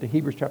let's turn over to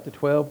Hebrews chapter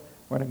 12.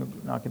 We're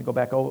not going to go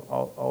back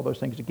all those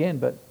things again,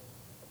 but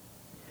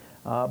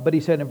he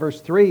said in verse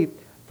 3,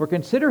 for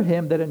consider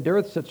him that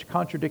endureth such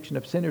contradiction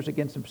of sinners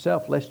against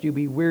himself, lest you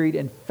be wearied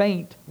and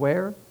faint,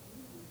 where?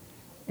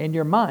 In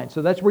your mind.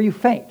 So that's where you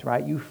faint,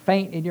 right? You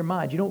faint in your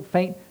mind. You don't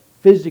faint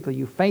physically.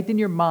 You faint in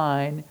your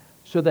mind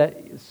so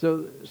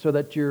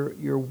that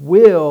your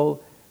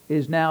will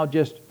is now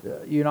just,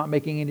 you're not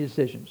making any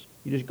decisions.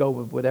 You just go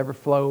with whatever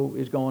flow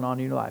is going on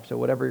in your life. So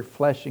whatever your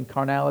flesh and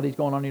carnality is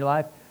going on in your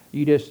life,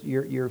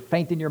 you're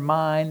faint in your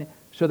mind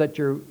so that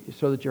your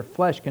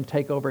flesh can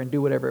take over and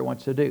do whatever it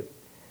wants to do.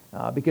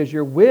 Because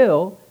your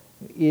will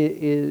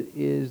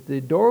is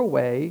the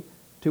doorway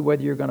to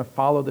whether you're going to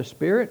follow the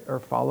Spirit or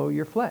follow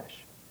your flesh.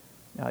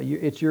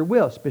 It's your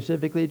will.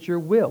 Specifically, it's your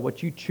will,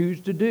 what you choose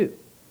to do.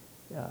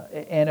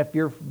 And if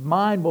your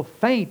mind will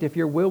faint, if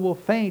your will will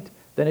faint,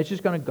 then it's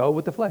just going to go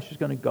with the flesh. It's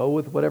going to go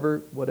with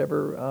whatever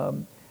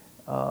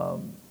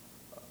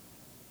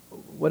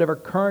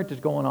current is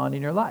going on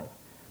in your life.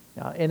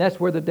 And that's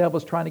where the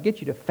devil's trying to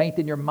get you, to faint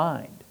in your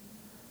mind.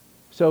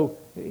 So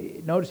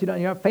notice you're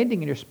not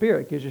fainting in your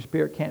spirit, because your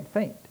spirit can't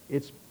faint.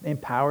 It's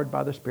empowered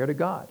by the Spirit of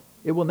God.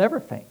 It will never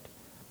faint.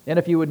 And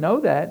if you would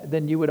know that,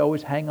 then you would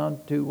always hang on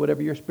to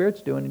whatever your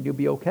spirit's doing, and you'll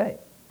be okay.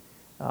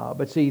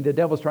 But see, the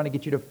devil's trying to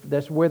get you to,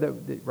 that's where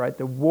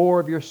the war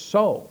of your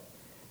soul.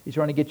 He's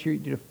trying to get you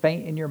to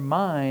faint in your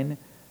mind,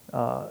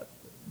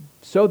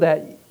 so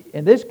that,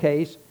 in this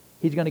case,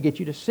 he's going to get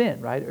you to sin,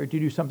 right? Or to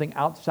do something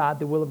outside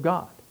the will of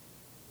God.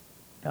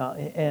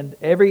 And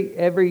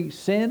every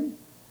sin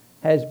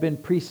has been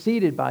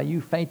preceded by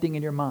you fainting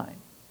in your mind.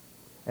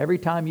 Every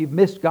time you've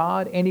missed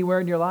God anywhere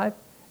in your life,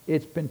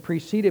 it's been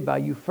preceded by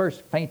you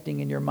first fainting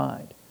in your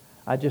mind.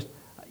 I just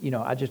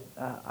have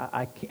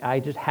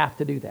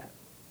to do that.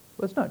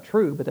 Well, it's not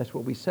true, but that's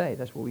what we say.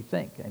 That's what we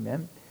think.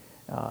 Amen.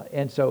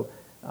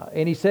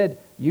 And he said,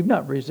 you've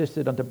not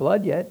resisted unto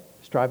blood yet,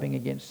 striving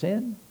against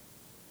sin.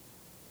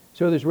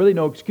 So there's really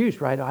no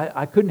excuse, right?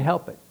 I couldn't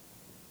help it.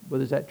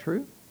 Well, is that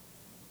true?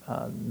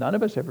 None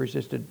of us have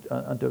resisted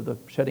unto the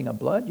shedding of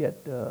blood yet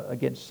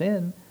against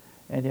sin.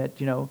 And yet,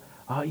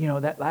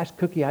 that last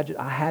cookie,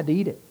 I had to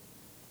eat it.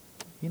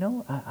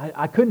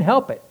 I couldn't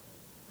help it.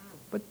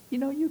 But,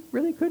 you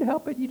really could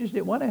help it. You just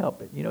didn't want to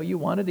help it. You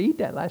wanted to eat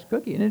that last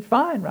cookie. And it's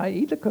fine, right?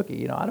 Eat the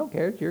cookie. I don't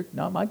care. It's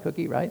not my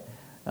cookie, right?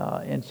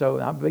 And so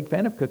I'm a big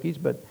fan of cookies,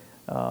 but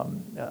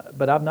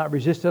I've not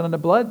resisted unto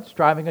blood,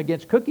 striving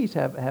against cookies,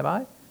 have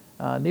I?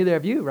 Neither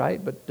have you, right?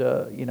 But,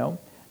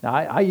 now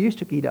I used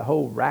to eat a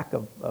whole rack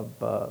of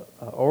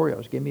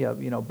Oreos. Give me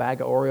a bag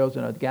of Oreos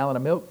and a gallon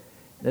of milk.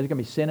 There's going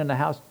to be sin in the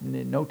house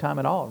in no time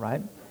at all,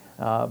 right?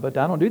 But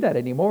I don't do that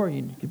anymore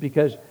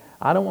because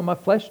I don't want my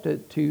flesh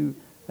to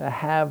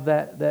have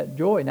that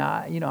joy.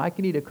 Now, I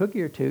can eat a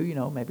cookie or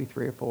two, maybe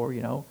 3 or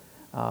 4,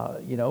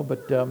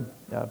 but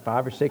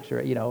 5 or 6 or,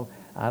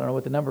 I don't know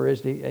what the number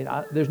is.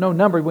 There's no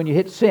number when you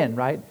hit sin,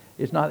 right?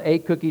 It's not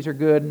 8 cookies are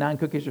good, 9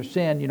 cookies are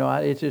sin.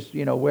 It's just,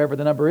 wherever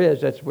the number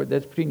is, that's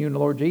between you and the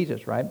Lord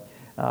Jesus, right?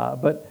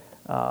 But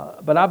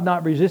I've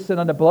not resisted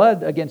unto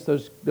blood against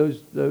those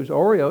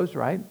Oreos,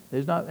 right?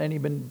 There's not any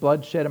been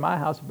blood shed in my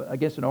house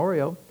against an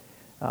Oreo.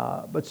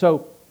 But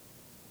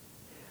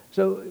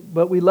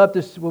we love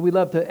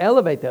to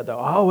elevate that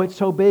though. Oh, it's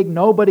so big,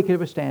 nobody could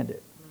withstand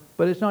it.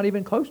 But it's not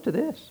even close to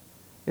this.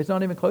 It's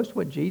not even close to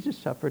what Jesus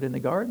suffered in the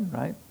garden,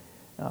 right?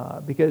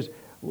 Because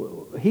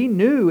he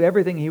knew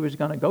everything he was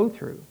going to go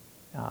through.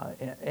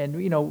 And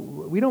we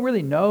don't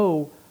really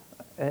know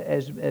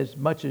as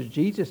much as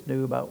Jesus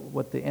knew about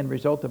what the end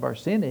result of our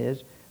sin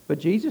is, but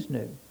Jesus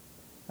knew.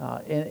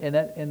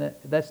 And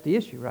that's the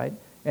issue, right?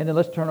 And then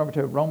let's turn over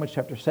to Romans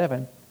chapter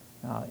 7.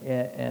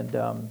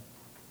 Because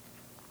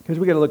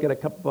we got to look at a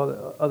couple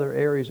of other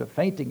areas of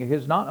fainting.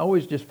 Because it's not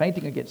always just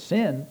fainting against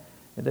sin.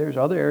 There's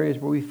other areas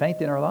where we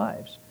faint in our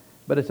lives.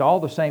 But it's all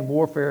the same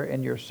warfare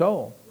in your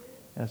soul.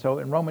 And so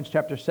in Romans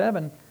chapter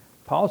 7,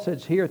 Paul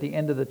says here at the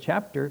end of the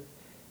chapter,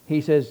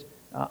 he says,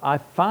 I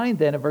find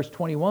then in verse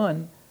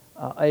 21,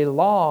 a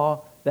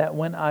law that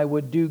when I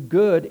would do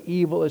good,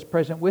 evil is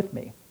present with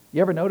me.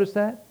 You ever notice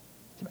that?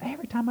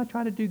 Every time I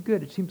try to do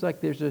good, it seems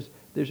like there's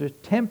a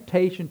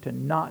temptation to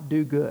not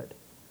do good.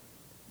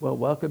 Well,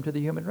 welcome to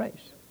the human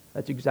race.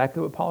 That's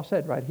exactly what Paul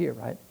said right here,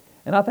 right?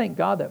 And I thank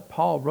God that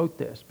Paul wrote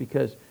this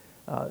because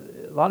a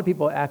lot of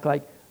people act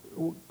like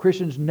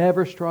Christians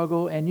never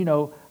struggle and,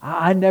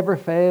 I never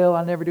fail,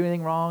 I never do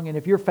anything wrong. And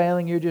if you're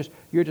failing, you're just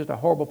a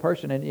horrible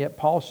person. And yet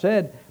Paul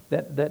said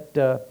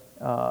that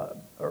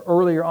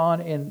earlier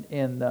on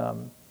in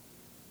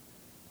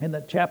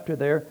the chapter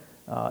there,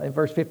 in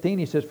verse 15,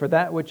 he says, for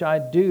that which I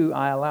do,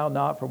 I allow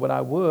not. For what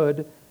I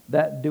would,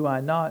 that do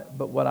I not.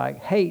 But what I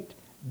hate,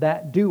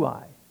 that do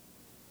I.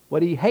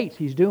 What he hates,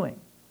 he's doing.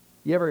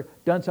 You ever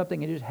done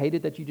something and just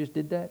hated that you just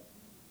did that?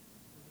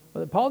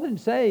 Well, Paul didn't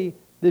say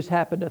this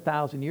happened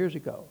 1,000 years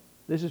ago.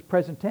 This is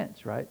present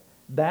tense, right?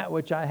 That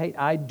which I hate,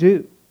 I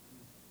do,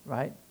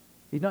 right?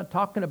 He's not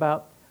talking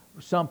about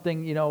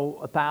something,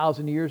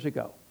 1,000 years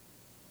ago.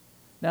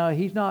 Now,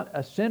 he's not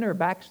a sinner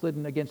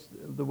backslidden against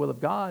the will of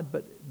God,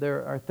 but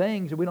there are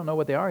things, and we don't know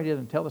what they are. He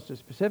doesn't tell us the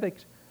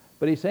specifics,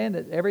 but he's saying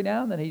that every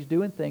now and then he's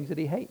doing things that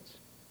he hates.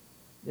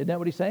 Isn't that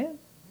what he's saying?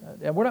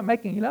 And we're not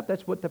making it up.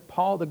 That's what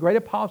the great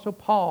apostle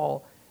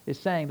Paul is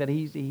saying, that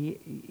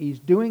he's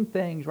doing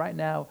things right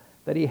now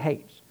that he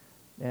hates.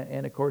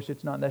 And of course,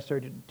 it's not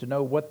necessary to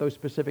know what those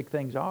specific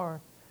things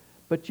are.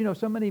 But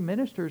so many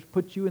ministers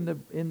put you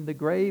in the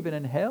grave and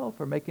in hell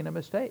for making a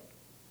mistake.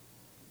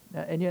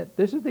 And yet,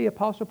 this is the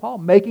Apostle Paul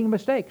making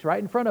mistakes right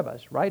in front of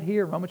us, right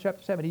here, Romans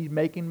chapter 7. He's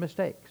making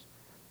mistakes.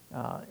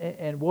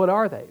 And what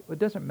are they? Well, it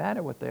doesn't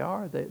matter what they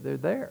are. They're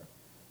there.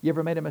 You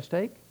ever made a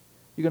mistake?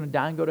 You're going to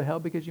die and go to hell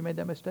because you made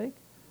that mistake?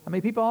 I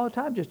mean, people all the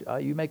time just,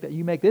 you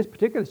make this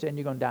particular sin,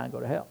 you're going to die and go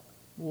to hell.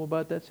 Well,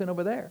 about that sin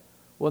over there?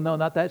 Well, no,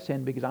 not that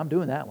sin because I'm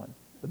doing that one.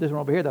 But this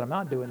one over here that I'm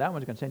not doing, that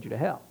one's going to send you to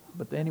hell.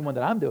 But anyone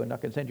that I'm doing,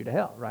 not going to send you to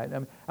hell, right?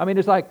 I mean,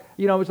 it's like,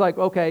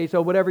 okay,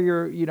 so whatever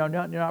you're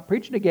not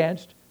preaching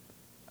against,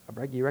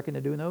 you reckon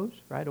they're doing those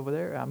right over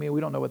there? I mean, we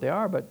don't know what they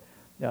are, but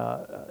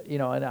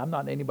and I'm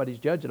not anybody's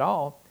judge at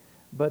all.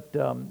 But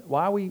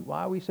why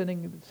are we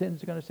sending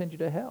sins are going to send you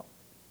to hell?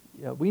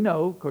 We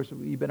know, of course,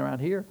 you've been around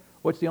here.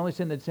 What's the only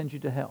sin that sends you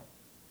to hell?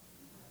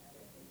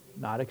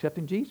 Not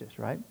accepting Jesus,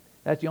 right?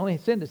 That's the only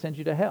sin that sends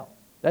you to hell.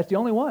 That's the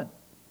only one.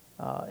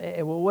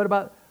 And what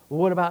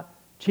about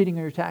cheating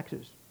on your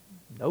taxes?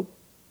 Nope.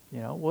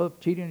 Well, if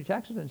cheating on your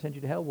taxes doesn't send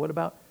you to hell, what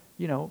about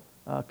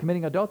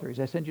committing adultery? Does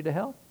that send you to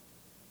hell?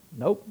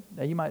 Nope.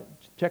 Now you might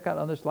check out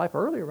on this life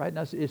earlier, right?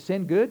 Now, is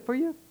sin good for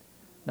you?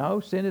 No,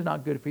 sin is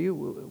not good for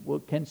you. Well,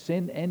 can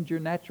sin end your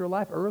natural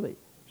life early?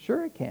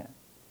 Sure it can.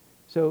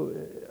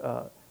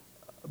 So,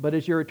 but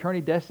is your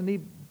eternal destiny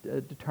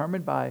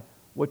determined by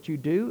what you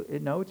do?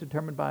 No, it's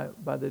determined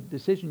by the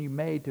decision you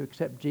made to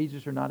accept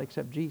Jesus or not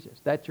accept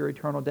Jesus. That's your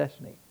eternal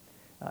destiny.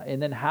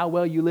 And then how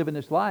well you live in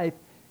this life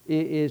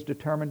is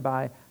determined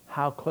by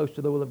how close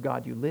to the will of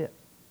God you live.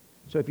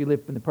 So if you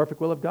live in the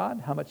perfect will of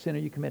God, how much sin are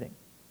you committing?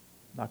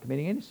 Not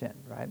committing any sin,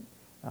 right?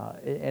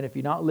 And if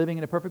you're not living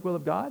in the perfect will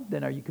of God,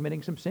 then are you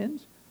committing some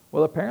sins?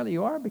 Well, apparently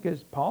you are,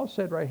 because Paul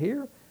said right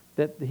here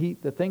that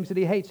the things that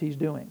he hates, he's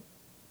doing.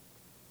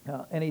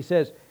 And he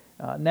says,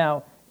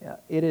 now,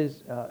 it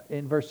is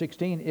in verse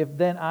 16, if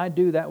then I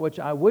do that which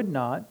I would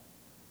not,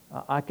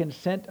 I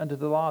consent unto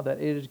the law that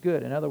it is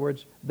good. In other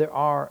words, there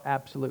are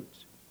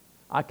absolutes.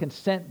 I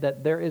consent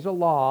that there is a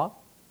law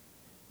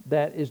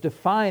that is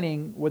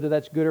defining whether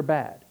that's good or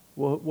bad.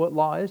 Well, what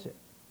law is it?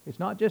 It's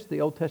not just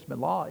the Old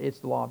Testament law, it's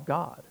the law of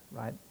God,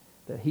 right?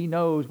 That he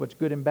knows what's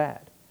good and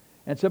bad.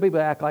 And some people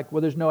act like,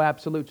 well, there's no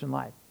absolutes in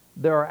life.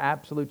 There are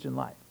absolutes in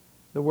life.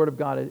 The Word of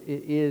God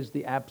is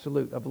the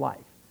absolute of life.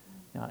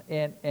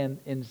 And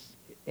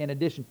in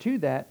addition to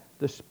that,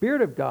 the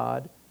Spirit of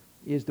God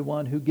is the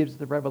one who gives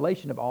the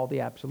revelation of all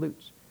the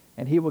absolutes.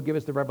 And he will give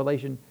us the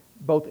revelation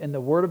both in the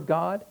Word of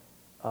God,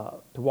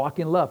 to walk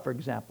in love, for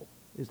example.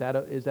 Is that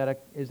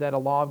a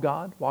law of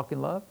God? Walk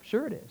in love?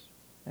 Sure it is.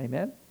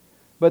 Amen?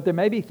 But there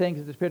may be things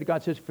that the Spirit of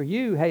God says, for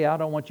you, hey, I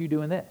don't want you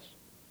doing this.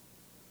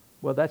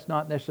 Well, that's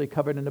not necessarily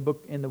covered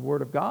in the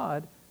Word of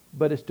God,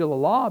 but it's still a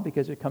law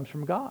because it comes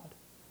from God.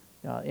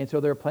 And so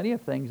there are plenty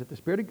of things that the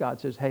Spirit of God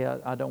says, hey,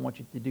 I don't want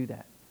you to do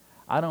that.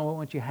 I don't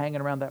want you hanging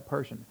around that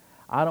person.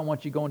 I don't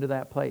want you going to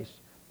that place.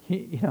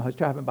 I was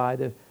driving by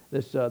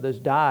this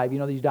dive. You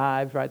know these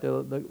dives, right? They're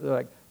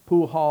like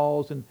pool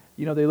halls, and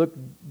they look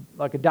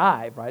like a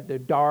dive, right? They're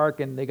dark,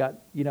 and they got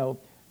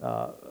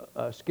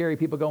scary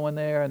people going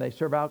there, and they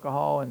serve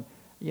alcohol, and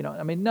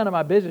none of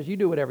my business. You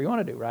do whatever you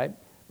want to do, right?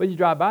 But you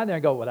drive by there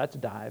and go, well, that's a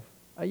dive.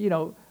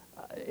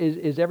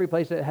 Is every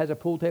place that has a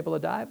pool table a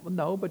dive? Well,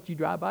 no, but you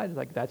drive by, it's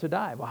like, that's a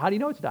dive. Well, how do you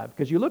know it's a dive?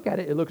 Because you look at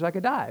it, it looks like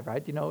a dive,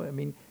 right?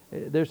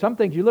 There's some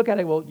things you look at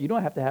it, well, you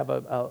don't have to have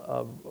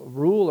a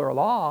rule or a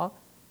law.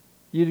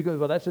 You just go,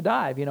 well, that's a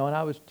dive, And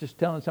I was just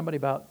telling somebody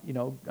about,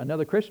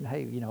 another Christian,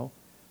 hey,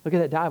 look at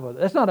that dive. Well,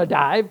 that's not a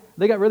dive.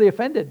 They got really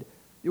offended.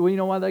 Well, you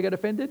know why they got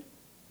offended?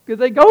 Because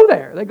they go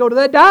there. They go to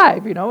that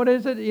dive, And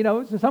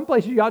it's, some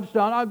places you just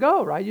don't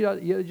go, right?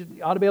 You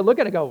just ought to be able to look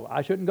at it and go,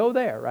 I shouldn't go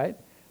there, right?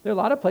 There are a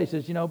lot of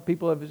places,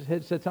 people have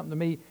said something to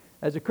me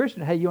as a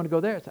Christian, hey, you want to go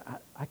there? I said,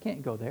 I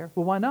can't go there.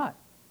 Well, why not?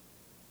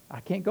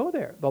 I can't go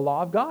there. The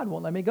law of God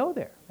won't let me go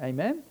there.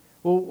 Amen?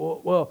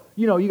 Well,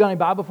 you got any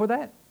Bible for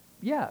that?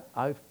 Yeah,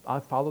 I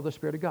follow the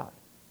Spirit of God.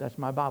 That's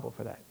my Bible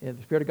for that. If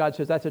the Spirit of God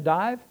says that's a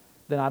dive,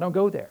 then I don't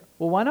go there.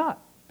 Well, why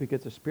not?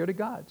 Because the Spirit of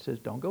God says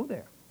don't go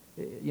there.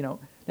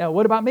 Now,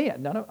 what about me?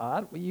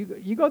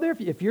 You go there.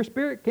 If your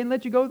spirit can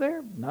let you go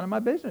there, none of my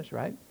business,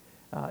 right?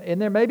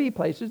 And there may be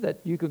places that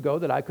you could go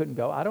that I couldn't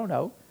go. I don't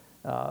know.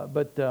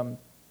 But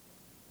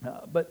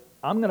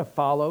I'm going to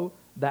follow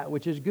that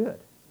which is good.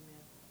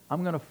 Amen.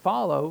 I'm going to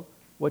follow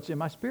what's in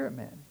my spirit,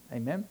 man.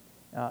 Amen?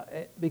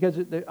 Because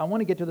I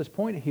want to get to this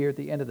point here at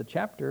the end of the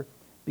chapter,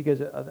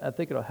 because I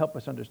think it'll help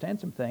us understand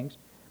some things.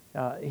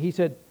 He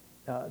said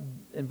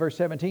in verse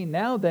 17,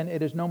 now then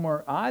it is no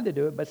more I that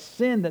do it, but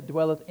sin that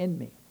dwelleth in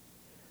me.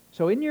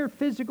 So in your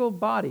physical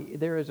body,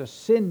 there is a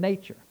sin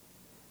nature.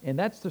 And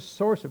that's the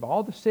source of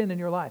all the sin in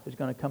your life is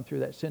going to come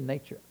through that sin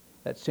nature,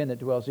 that sin that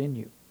dwells in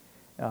you.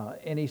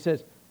 And he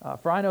says,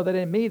 for I know that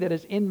in me that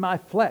is in my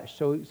flesh.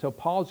 So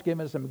Paul's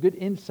given us some good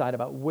insight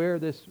about where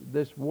this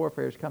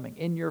warfare is coming.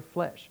 In your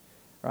flesh,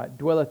 right,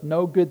 dwelleth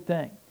no good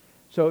thing.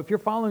 So if you're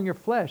following your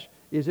flesh,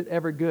 is it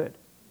ever good?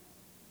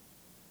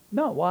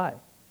 No, why?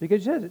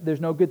 Because it says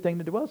there's no good thing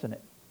that dwells in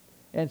it.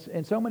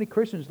 And so many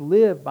Christians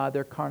live by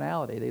their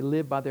carnality. They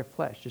live by their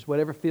flesh, just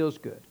whatever feels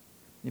good.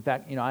 In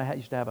fact, I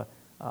used to have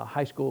a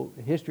high school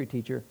history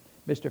teacher,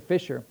 Mr.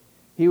 Fisher.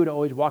 He would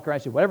always walk around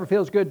and say, whatever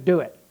feels good, do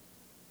it.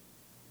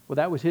 Well,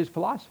 that was his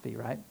philosophy,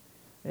 right?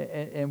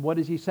 And what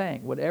is he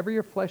saying? Whatever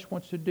your flesh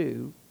wants to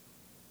do,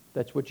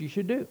 that's what you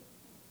should do.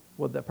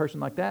 Well, that person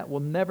like that will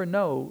never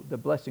know the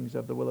blessings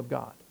of the will of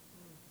God.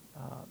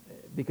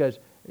 Because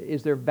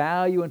is there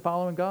value in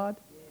following God?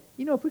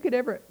 If we could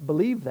ever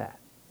believe that,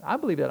 I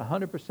believe that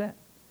 100%.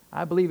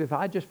 I believe if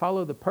I just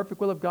follow the perfect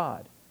will of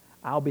God,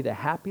 I'll be the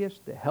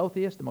happiest, the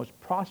healthiest, the most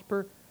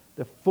prosper,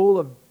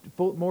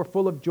 more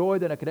full of joy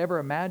than I could ever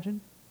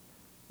imagine.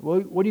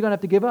 Well, what are you going to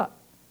have to give up?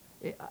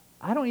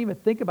 I don't even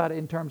think about it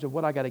in terms of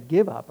what I got to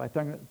give up. I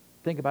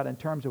think about it in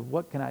terms of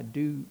what can I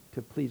do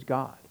to please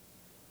God.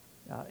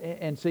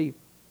 And see,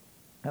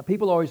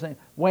 people always think,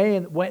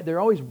 they're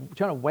always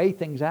trying to weigh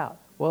things out.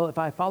 Well, if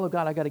I follow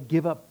God, I got to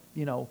give up,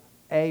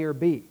 A or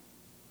B.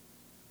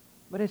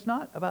 But it's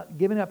not about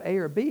giving up A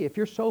or B. If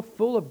you're so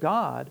full of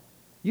God,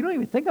 you don't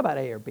even think about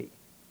A or B.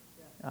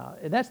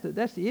 And that's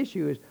the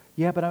issue is,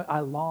 yeah, but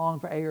I long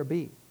for A or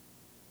B.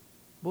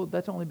 Well,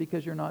 that's only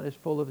because you're not as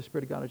full of the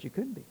Spirit of God as you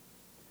could be.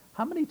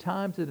 How many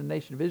times did the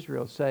nation of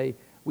Israel say,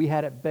 we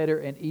had it better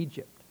in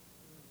Egypt?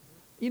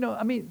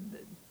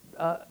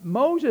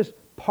 Moses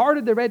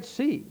parted the Red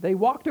Sea. They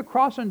walked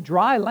across on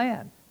dry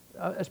land.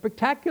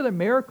 Spectacular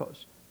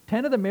miracles.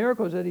 10 of the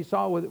miracles that he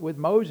saw with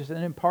Moses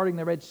and then parting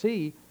the Red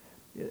Sea,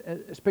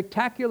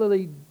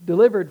 spectacularly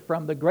delivered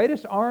from the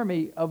greatest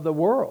army of the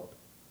world.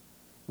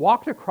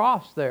 Walked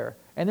across there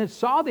and then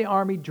saw the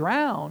army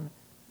drown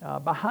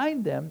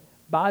behind them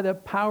by the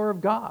power of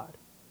God.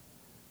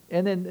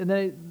 And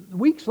then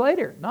weeks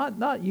later,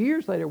 not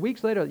years later,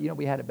 weeks later,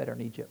 we had it better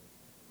in Egypt.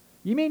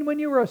 You mean when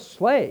you were a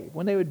slave,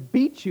 when they would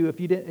beat you if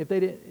you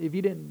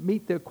didn't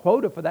meet the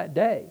quota for that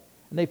day,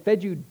 and they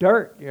fed you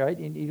dirt, right?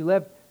 And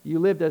you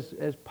lived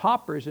as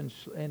paupers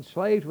and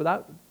slaves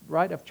without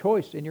right of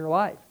choice in your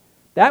life.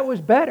 That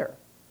was better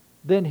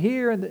than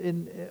here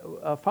in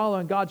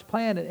following God's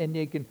plan, and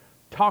you can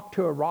talk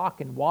to a rock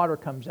and water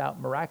comes out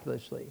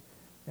miraculously,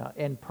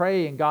 and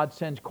pray and God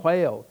sends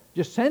quail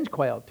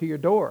to your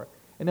door,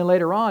 and then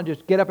later on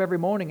just get up every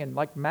morning and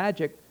like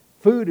magic,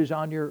 food is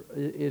on your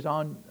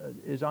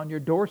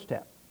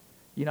doorstep.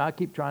 I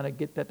keep trying to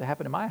get that to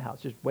happen in my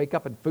house. Just wake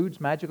up and food's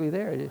magically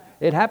there.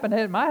 It happened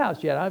at my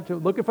house yet. I'm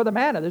looking for the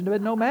manna. There's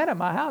been no manna in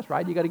my house,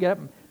 right? You got to get up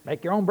and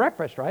make your own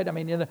breakfast, right? I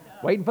mean,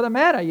 waiting for the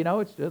manna.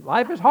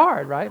 Life is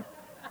hard, right?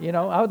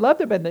 I would love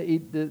to have been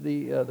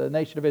the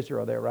nation of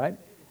Israel there, right?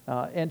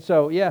 And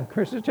so, yeah,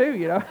 Christians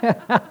too,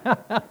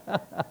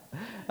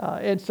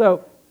 and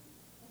so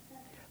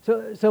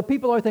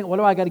people are thinking, what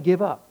do I got to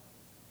give up?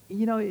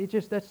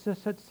 That's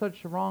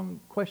such a wrong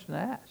question to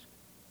ask.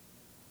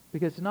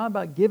 Because it's not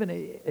about giving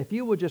it. If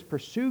you will just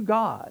pursue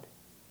God,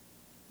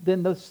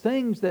 then those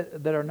things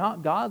that are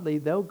not godly,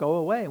 they'll go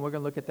away. And we're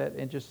going to look at that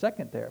in just a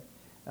second there.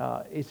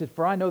 He said,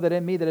 for I know that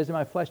in me that is in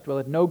my flesh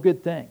dwelleth no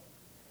good thing.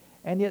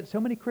 And yet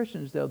so many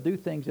Christians, they'll do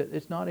things that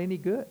it's not any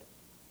good.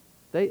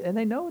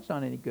 They know it's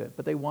not any good,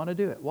 but they want to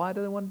do it. Why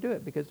do they want to do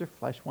it? Because their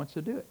flesh wants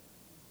to do it.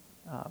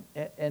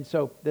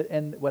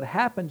 And what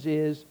happens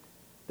is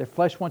their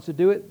flesh wants to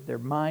do it, their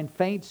mind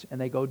faints, and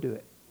they go do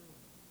it.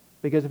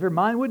 Because if their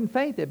mind wouldn't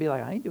faint, they'd be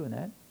like, I ain't doing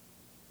that.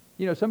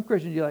 Some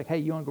Christians, you're like, hey,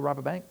 you want to go rob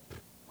a bank?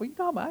 What are you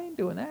talking about? I ain't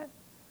doing that.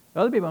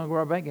 Other people want to go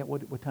rob a bank.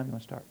 What time do you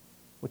want to start?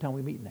 What time are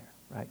we meeting there?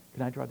 Right?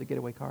 Can I drive the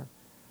getaway car?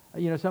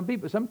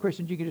 Some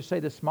Christians, you can just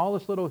say the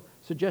smallest little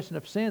suggestion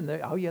of sin.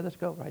 Oh yeah, let's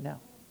go right now.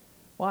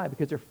 Why?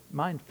 Because their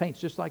mind faints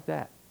just like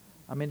that.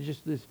 I mean,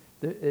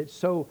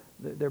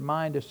 their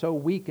mind is so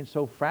weak and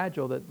so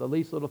fragile that the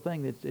least little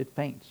thing, it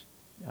faints.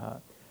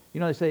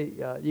 They say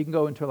you can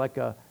go into like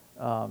a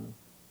one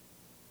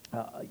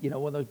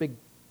of those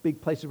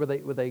big places where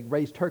they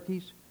raise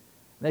turkeys.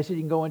 And they said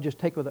you can go and just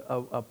take with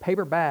a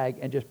paper bag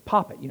and just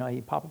pop it.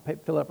 You pop it,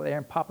 fill it up with air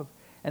and pop it.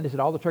 And they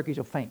said all the turkeys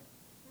will faint.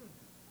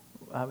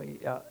 I mean,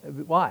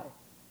 why?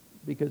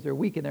 Because they're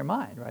weak in their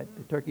mind, right?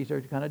 The turkeys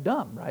are kind of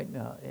dumb, right?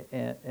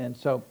 And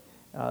so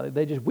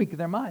they just weaken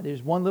their mind.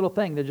 There's one little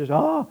thing. They're just,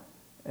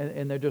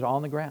 and they're just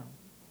on the ground.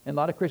 And a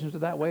lot of Christians are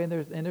that way in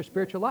their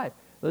spiritual life.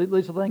 The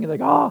little thing is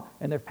like,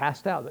 and they're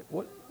passed out. Like,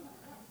 what?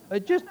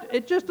 It's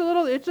just a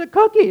little. It's a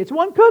cookie. It's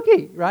one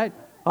cookie, right?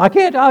 I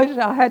can't.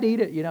 I had to eat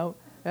it,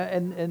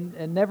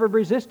 and never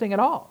resisting at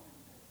all.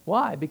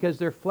 Why? Because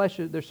their flesh.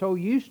 They're so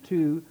used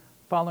to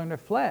following their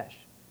flesh.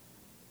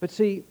 But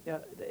see,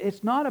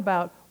 it's not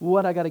about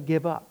what I got to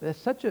give up. That's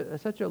such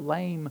a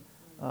lame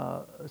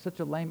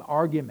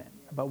argument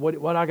about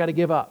what I got to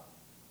give up.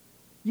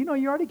 You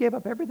already gave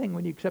up everything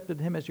when you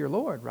accepted Him as your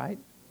Lord, right?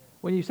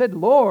 When you said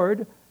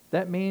Lord,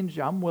 that means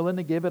I'm willing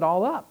to give it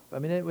all up. I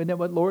mean, isn't that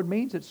what Lord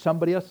means? That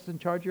somebody else is in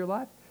charge of your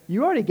life?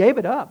 You already gave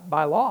it up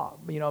by law,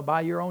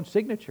 by your own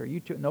signature.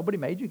 Nobody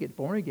made you get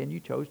born again. You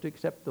chose to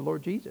accept the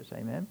Lord Jesus.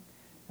 Amen.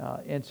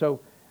 And so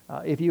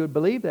if you would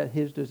believe that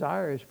His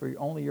desire is for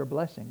only your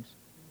blessings,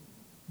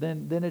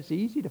 then it's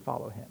easy to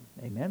follow Him.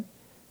 Amen.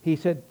 He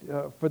said,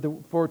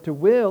 for to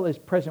will is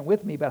present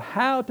with me, but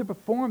how to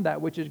perform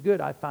that which is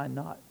good I find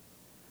not.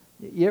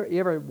 You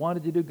ever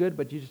wanted to do good,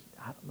 but you just,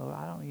 I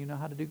don't even know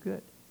how to do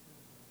good.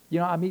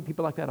 I meet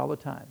people like that all the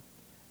time.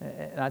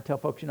 And I tell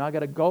folks, I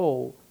got a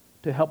goal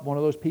to help one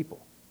of those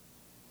people.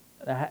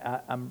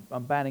 I'm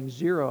batting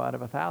 0 out of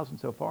 1,000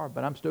 so far,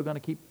 but I'm still going to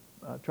keep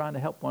trying to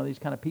help one of these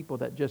kind of people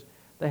that just,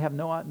 they have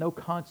no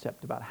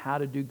concept about how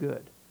to do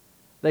good.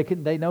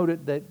 They know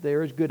that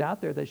there is good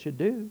out there they should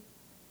do,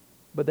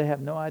 but they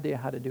have no idea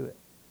how to do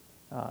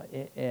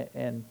it.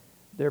 And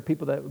there are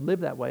people that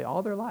live that way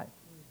all their life.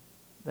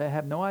 They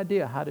have no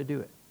idea how to do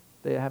it.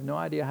 They have no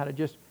idea how to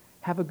just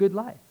have a good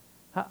life.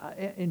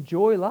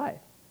 Enjoy life.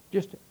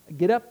 Just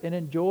get up and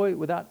enjoy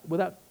without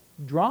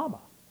drama.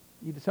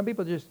 Some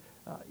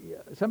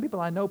people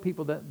I know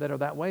people that are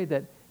that way,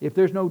 that if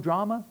there's no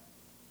drama,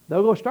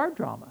 they'll go start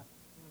drama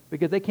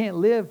because they can't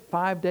live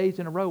 5 days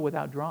in a row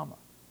without drama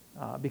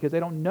because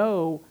they don't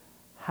know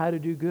how to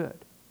do good.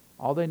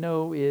 All they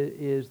know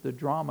is the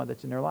drama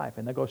that's in their life,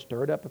 and they'll go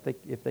stir it up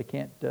if they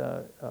can't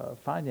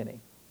find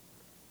any.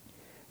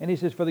 And he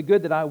says, for the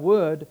good that I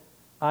would,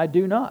 I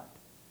do not.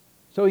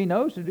 So he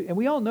knows to do, and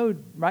we all know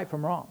right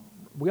from wrong.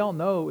 We all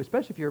know,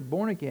 especially if you're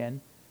born again,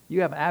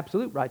 you have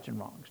absolute rights and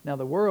wrongs. Now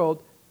the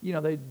world,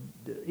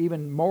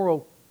 even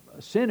moral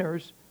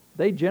sinners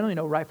they generally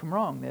know right from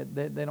wrong.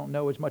 They don't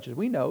know as much as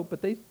we know,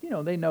 but they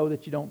know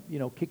that you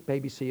don't, kick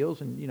baby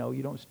seals, and,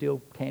 you don't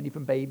steal candy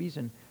from babies,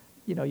 and,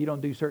 you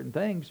don't do certain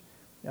things.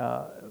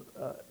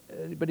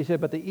 But he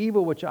said, but the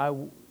evil which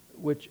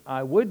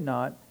I would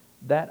not,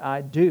 that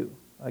I do.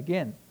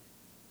 Again,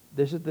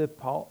 this is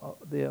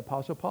the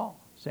Apostle Paul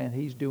saying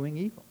he's doing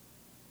evil.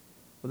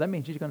 Well, that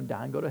means he's going to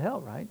die and go to hell,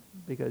 right?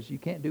 Because you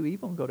can't do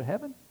evil and go to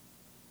heaven.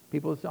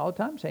 People all the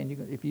time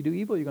saying if you do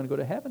evil, you're going to go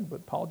to heaven.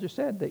 But Paul just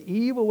said, the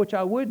evil which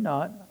I would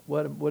not,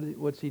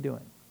 what's he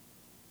doing?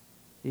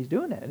 He's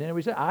doing that. And then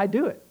we say, I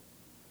do it.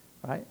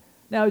 Right?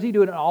 Now, is he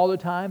doing it all the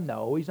time?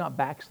 No, he's not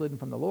backslidden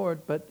from the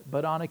Lord.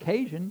 But on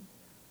occasion,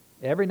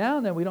 every now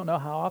and then, we don't know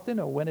how often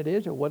or when it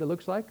is or what it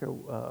looks like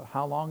or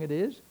how long it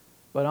is.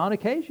 But on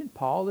occasion,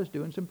 Paul is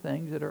doing some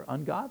things that are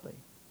ungodly.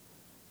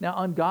 Now,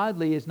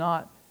 ungodly is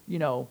not,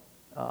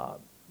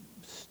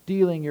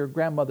 stealing your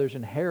grandmother's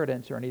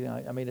inheritance or anything.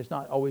 I mean, it's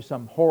not always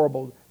some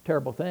horrible,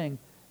 terrible thing.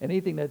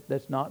 Anything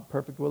that's not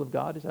perfect will of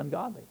God is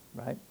ungodly,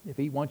 right? If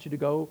he wants you to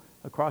go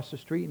across the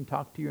street and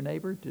talk to your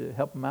neighbor to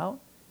help him out,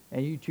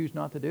 and you choose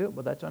not to do it,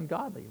 well, that's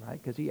ungodly,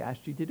 right? Because he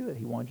asked you to do it.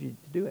 He wanted you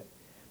to do it.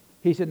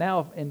 He said,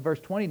 now, in verse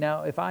 20,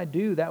 now, if I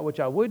do that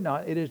which I would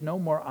not, it is no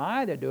more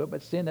I that do it,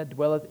 but sin that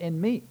dwelleth in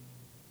me.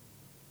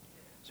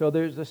 So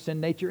there's a sin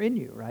nature in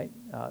you, right?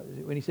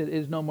 When he said, it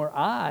is no more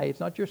I, it's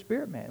not your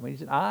spirit man. When he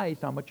said I, he's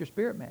talking about your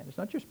spirit man. It's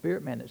not your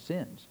spirit man that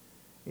sins.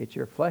 It's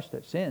your flesh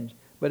that sins.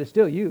 But it's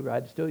still you,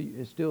 right? It's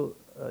still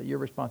your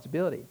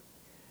responsibility.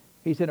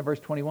 He said in verse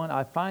 21,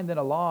 I find in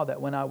a law that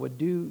when I would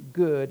do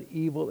good,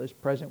 evil is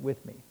present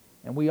with me.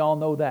 And we all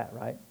know that,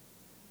 right?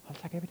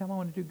 It's like every time I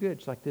want to do good,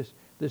 it's like this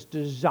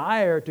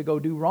desire to go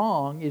do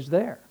wrong is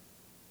there.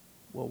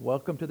 Well,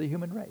 welcome to the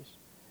human race.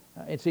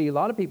 And see, a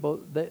lot of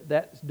people,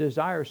 that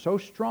desire is so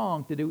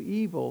strong to do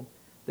evil,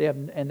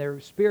 and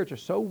their spirits are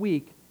so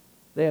weak,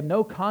 they have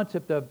no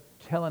concept of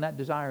telling that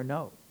desire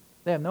no.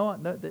 They have no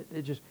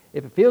it just,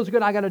 if it feels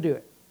good, I got to do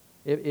it.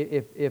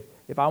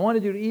 If I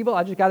want to do evil,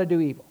 I just got to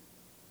do evil.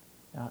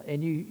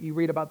 And you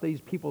read about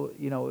these people,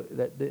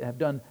 that have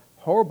done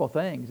horrible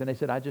things, and they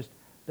said,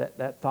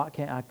 that thought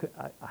I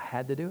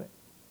had to do it.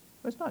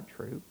 That's not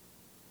true.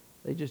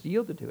 They just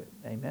yielded to it.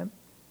 Amen.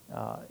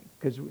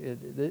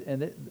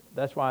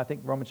 That's why I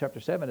think Romans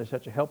chapter 7 is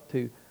such a help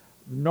to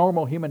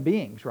normal human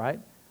beings, right?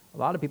 A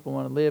lot of people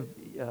want to live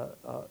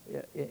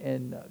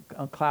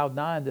on cloud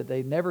nine, that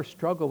they never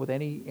struggle with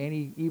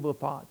any evil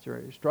thoughts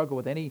or struggle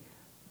with any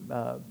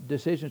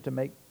decisions to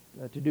make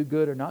to do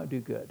good or not do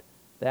good.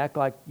 They act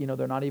like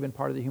they're not even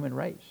part of the human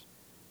race.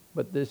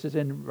 But this is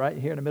right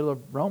here in the middle of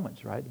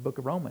Romans, right? The book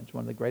of Romans,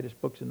 one of the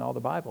greatest books in all the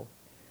Bible.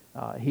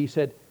 He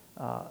said,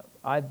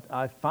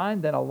 I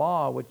find that a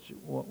law which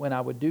when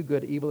I would do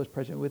good, evil is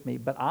present with me.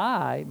 But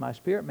I, my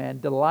spirit man,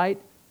 delight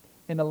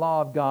in the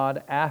law of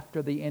God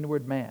after the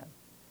inward man.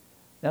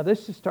 Now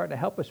this is starting to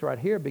help us right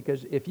here,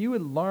 because if you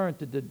would learn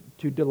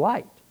to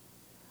delight,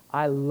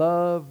 I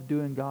love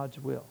doing God's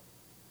will.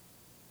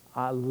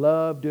 I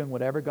love doing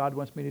whatever God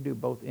wants me to do,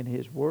 both in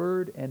His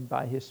Word and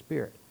by His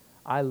Spirit.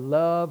 I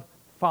love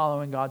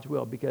following God's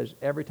will, because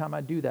every time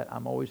I do that,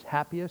 I'm always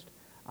happiest,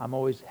 I'm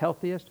always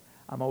healthiest,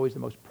 I'm always the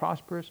most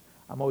prosperous,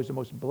 I'm always the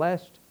most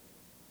blessed.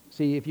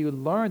 See, if you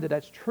learn that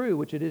that's true,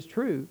 which it is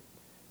true,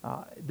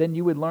 then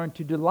you would learn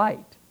to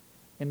delight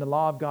in the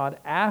law of God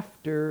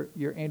after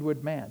your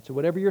inward man. So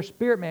whatever your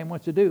spirit man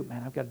wants to do,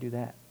 man, I've got to do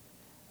that.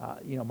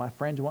 My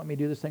friends want me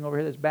to do this thing over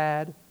here that's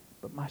bad,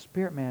 but my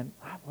spirit man,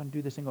 I want to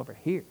do this thing over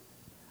here.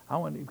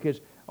 Because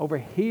over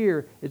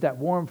here is that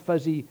warm,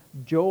 fuzzy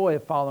joy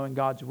of following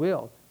God's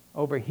will.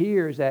 Over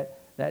here is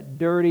that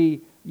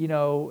dirty,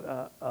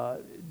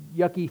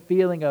 yucky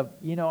feeling of,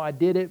 I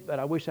did it, but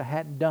I wish I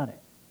hadn't done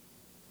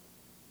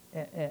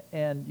it.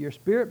 And your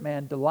spirit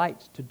man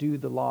delights to do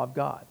the law of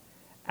God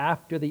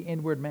after the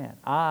inward man.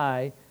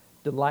 I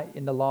delight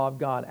in the law of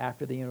God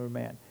after the inward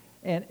man.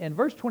 And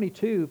verse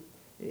 22,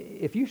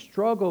 if you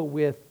struggle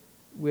with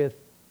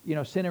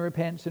sin and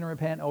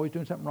repent, always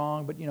doing something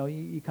wrong, but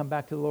you come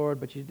back to the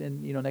Lord, but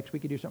then next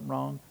week you do something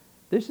wrong.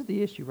 This is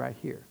the issue right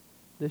here.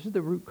 This is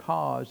the root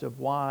cause of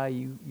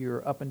why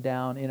you're up and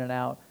down, in and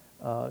out,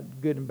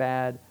 good and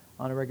bad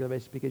on a regular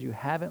basis, because you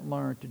haven't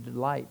learned to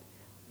delight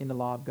in the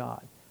law of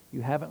God.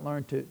 You haven't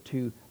learned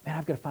to man,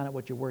 I've got to find out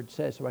what your word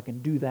says so I can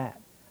do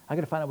that. I've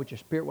got to find out what your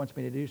spirit wants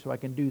me to do so I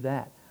can do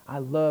that. I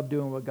love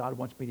doing what God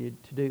wants me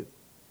to do.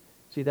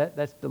 See,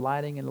 that's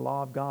delighting in the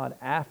law of God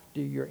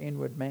after your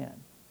inward man.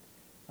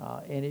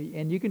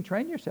 And you can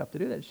train yourself to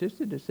do that. It's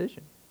just a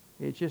decision.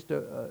 It's just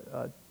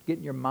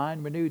getting your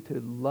mind renewed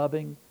to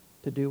loving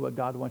to do what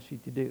God wants you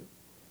to do.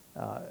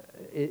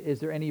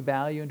 Is there any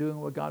value in doing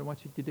what God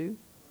wants you to do?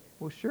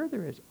 Well, sure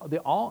there is. The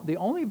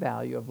only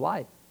value of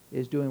life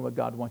is doing what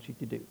God wants you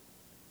to do.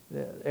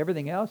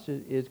 Everything else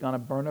is going to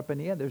burn up in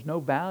the end. There's no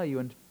value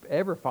in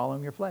ever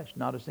following your flesh,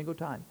 not a single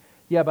time.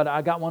 Yeah, but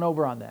I got one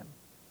over on them.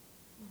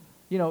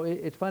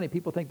 It's funny.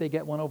 People think they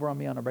get one over on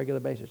me on a regular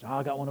basis.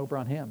 I got one over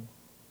on him.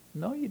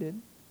 No, you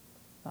didn't.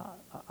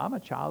 I'm a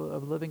child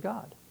of the living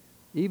God.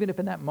 Even if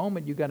in that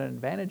moment you got an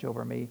advantage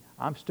over me,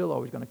 I'm still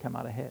always going to come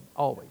out ahead.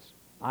 Always.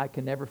 I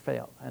can never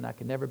fail, and I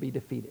can never be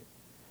defeated.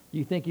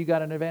 You think you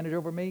got an advantage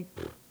over me?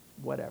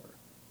 Whatever.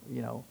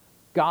 You know,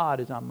 God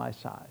is on my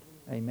side.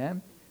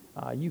 Amen?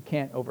 You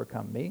can't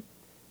overcome me.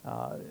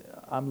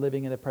 I'm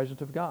living in the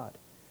presence of God.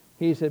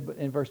 He said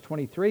in verse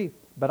 23,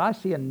 but I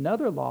see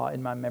another law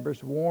in my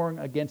members, warring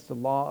against the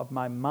law of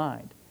my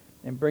mind,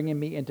 and bringing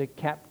me into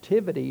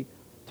captivity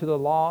to the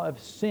law of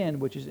sin,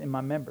 which is in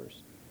my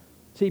members.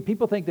 See,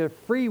 people think they're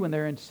free when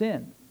they're in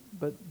sin,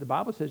 but the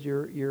Bible says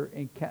you're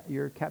in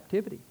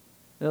captivity.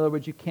 In other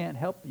words, you can't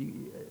help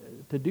you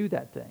to do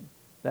that thing.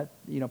 That,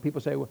 you know, people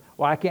say, well,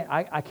 I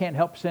can't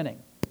help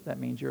sinning. That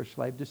means you're a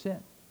slave to sin.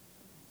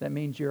 That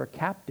means you're a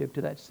captive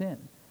to that sin.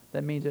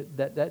 That means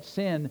that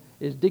sin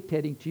is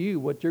dictating to you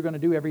what you're going to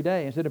do every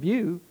day. Instead of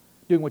you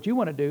doing what you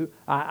want to do,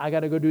 I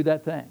got to go do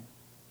that thing.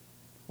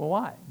 Well,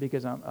 why?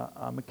 Because I'm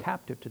a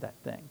captive to that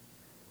thing.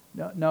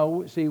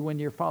 No, see, when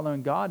you're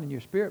following God and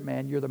your spirit,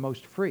 man, you're the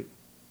most free.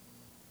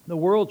 The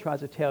world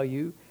tries to tell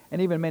you,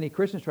 and even many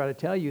Christians try to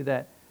tell you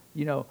that,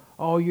 you know,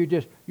 oh,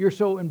 you're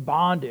so in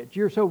bondage.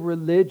 You're so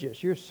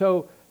religious. You're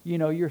so, you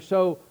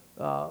know,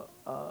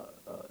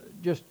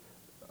 just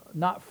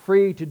not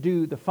free to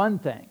do the fun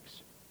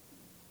things.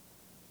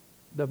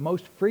 The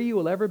most free you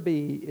will ever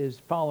be is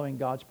following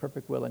God's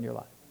perfect will in your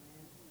life.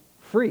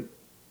 Free,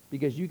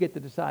 because you get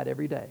to decide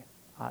every day,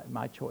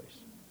 my choice.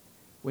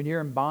 When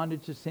you're in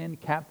bondage to sin,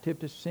 captive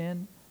to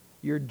sin,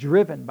 you're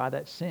driven by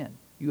that sin.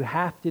 You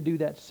have to do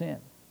that sin.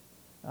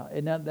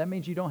 And that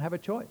means you don't have a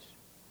choice.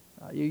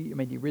 You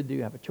really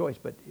do have a choice,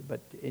 but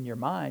in your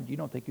mind, you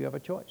don't think you have a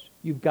choice.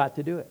 You've got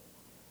to do it.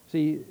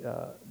 See,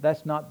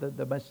 that's not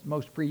the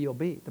most free you'll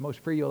be. The most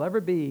free you'll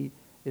ever be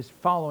is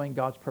following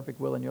God's perfect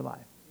will in your life.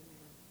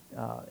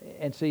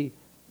 And see,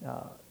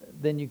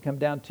 then you come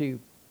down to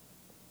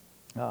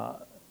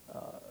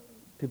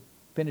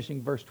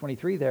finishing verse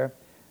 23 there,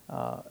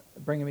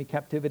 bringing me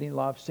captivity in the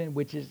law of sin,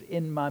 which is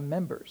in my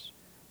members.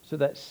 So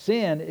that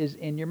sin is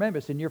in your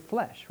members, in your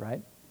flesh,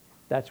 right?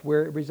 That's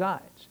where it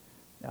resides.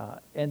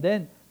 And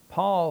then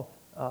Paul,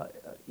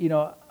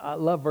 I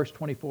love verse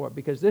 24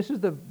 because this is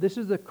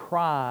the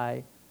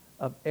cry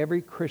of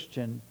every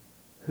Christian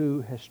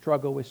who has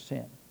struggled with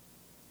sin.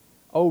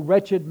 O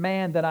wretched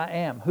man that I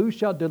am, who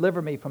shall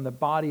deliver me from the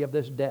body of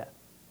this death?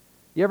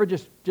 You ever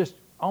just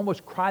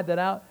almost cried that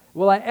out?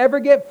 Will I ever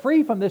get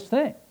free from this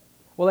thing?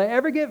 Will I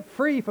ever get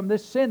free from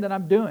this sin that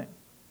I'm doing?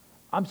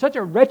 I'm such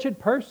a wretched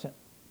person.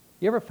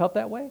 You ever felt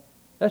that way?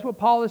 That's what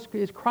Paul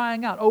is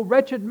crying out. O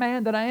wretched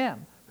man that I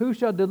am, who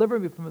shall deliver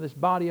me from this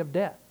body of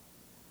death?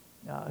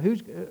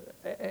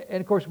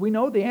 And of course we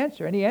know the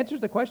answer, and he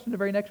answers the question in the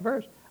very next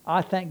verse.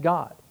 I thank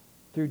God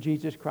through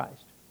Jesus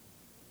Christ.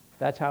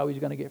 That's how he's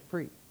going to get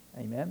free.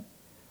 Amen.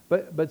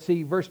 But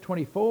see, verse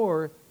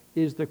 24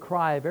 is the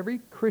cry of every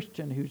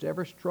Christian who's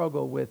ever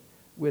struggled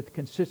with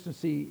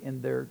consistency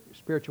in their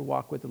spiritual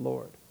walk with the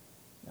Lord.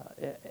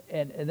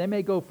 And they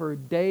may go for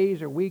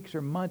days or weeks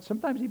or months,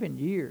 sometimes even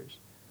years,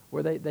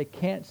 where they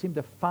can't seem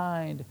to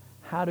find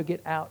how to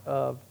get out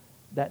of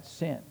that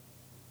sin.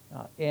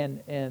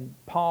 And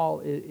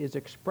Paul is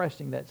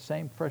expressing that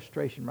same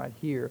frustration right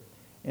here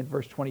in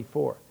verse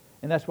 24.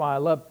 And that's why I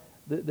love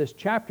this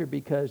chapter,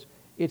 because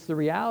it's the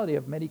reality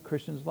of many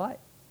Christians' life.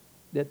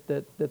 That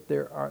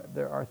there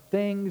are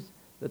things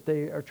that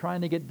they are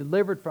trying to get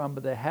delivered from,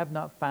 but they have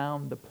not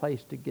found the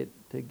place to get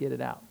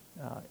it out.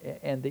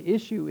 And the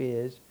issue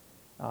is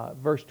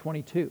verse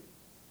 22.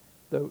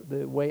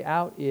 The way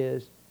out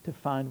is to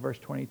find verse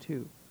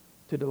 22,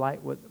 to delight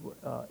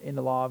in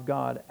the law of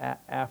God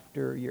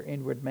after your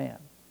inward man.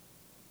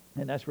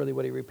 And that's really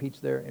what he repeats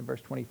there in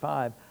verse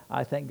 25.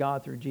 I thank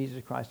God through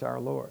Jesus Christ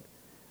our Lord.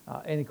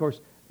 And of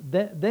course,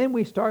 then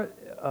we start,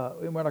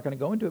 and we're not going to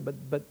go into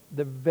it, but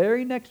the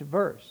very next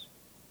verse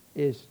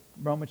is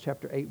Romans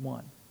chapter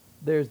 8:1.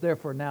 There's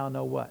therefore now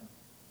no what?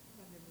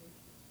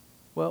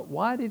 Well,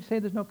 why did he say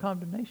there's no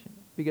condemnation?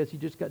 Because he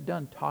just got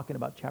done talking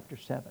about chapter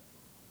 7.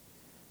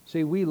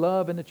 See, we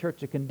love in the church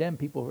to condemn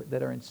people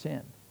that are in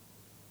sin.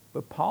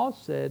 But Paul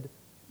said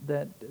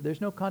that there's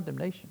no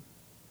condemnation.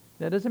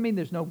 That doesn't mean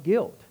there's no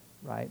guilt,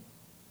 right?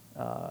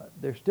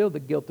 There's still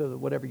the guilt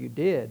of whatever you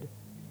did,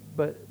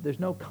 but there's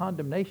no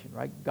condemnation,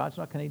 right? God's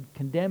not going to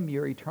condemn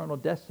your eternal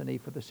destiny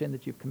for the sin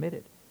that you've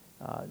committed.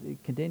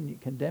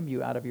 Condemn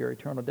you out of your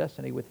eternal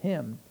destiny with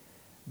him,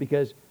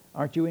 because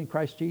aren't you in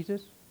Christ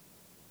Jesus?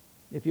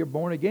 If you're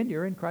born again,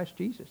 you're in Christ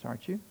Jesus,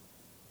 aren't you?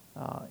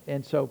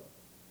 And so,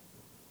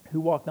 who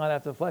walk not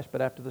after the flesh,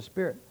 but after the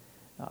Spirit.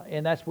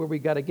 And that's where we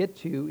got to get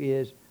to,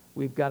 is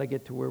we've got to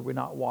get to where we're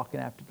not walking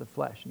after the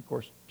flesh. And of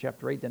course,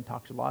 chapter 8 then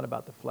talks a lot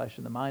about the flesh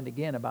and the mind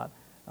again, about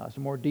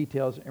some more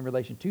details in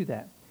relation to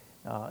that.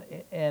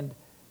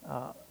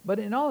 But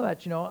in all of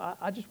that,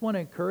 I just want to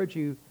encourage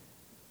you,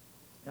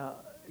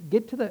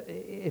 get to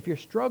if you're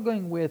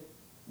struggling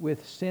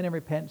with sin and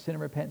repent,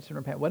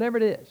 whatever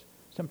it is.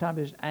 Sometimes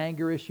it's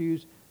anger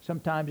issues.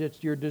 Sometimes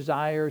it's your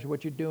desires,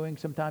 what you're doing.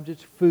 Sometimes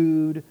it's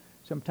food.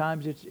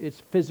 Sometimes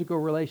it's physical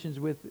relations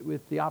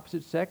with the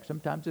opposite sex.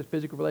 Sometimes it's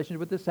physical relations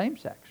with the same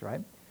sex,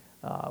 right?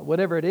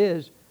 whatever it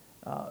is,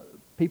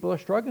 people are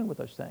struggling with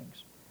those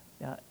things.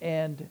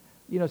 And,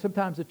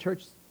 sometimes the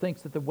church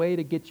thinks that the way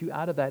to get you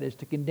out of that is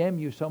to condemn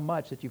you so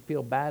much that you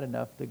feel bad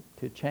enough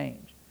to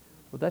change.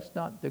 Well, that's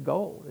not the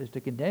goal, is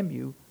to condemn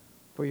you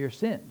for your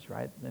sins,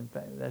 right? In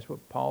fact, that's what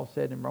Paul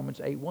said in Romans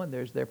 8:1.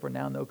 There's therefore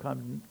now no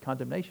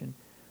condemnation.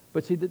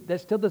 But see, that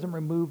still doesn't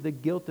remove the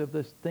guilt of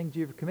the things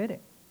you're committing.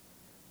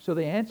 So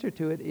the answer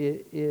to it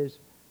is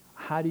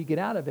how do you get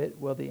out of it?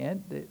 Well,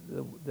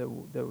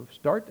 the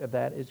start of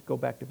that is go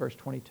back to verse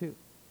 22.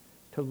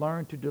 To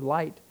learn to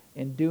delight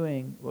in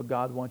doing what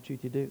God wants you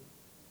to do.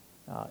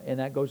 And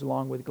that goes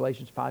along with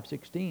Galatians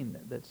 5:16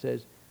 that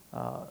says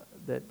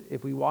that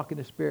if we walk in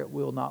the Spirit,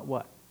 we'll not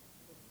what?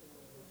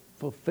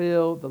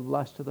 Fulfill the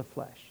lust of the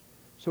flesh.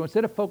 So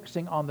instead of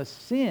focusing on the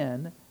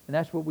sin, and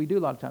that's what we do a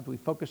lot of times, we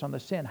focus on the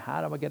sin.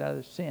 How do I get out of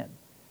the sin?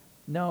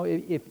 No,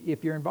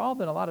 if you're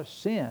involved in a lot of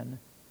sin,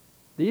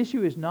 the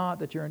issue is not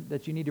that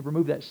you need to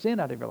remove that sin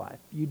out of your life.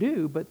 You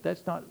do, but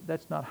that's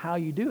not how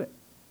you do it.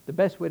 The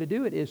best way to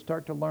do it is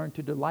start to learn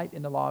to delight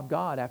in the law of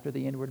God after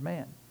the inward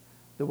man.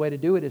 The way to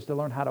do it is to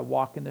learn how to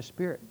walk in the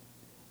Spirit.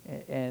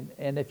 And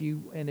if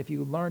you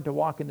learn to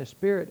walk in the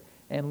Spirit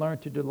and learn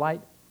to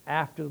delight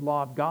after the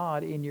law of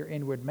God in your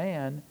inward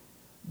man,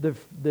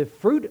 the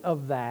fruit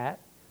of that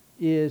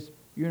is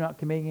you're not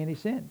committing any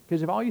sin.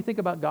 Because if all you think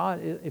about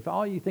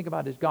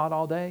is God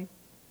all day,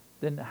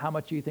 then how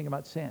much do you think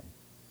about sin?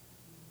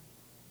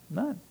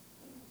 None.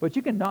 But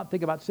you can not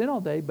think about sin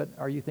all day, but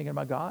are you thinking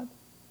about God?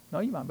 No,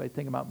 you might be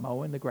thinking about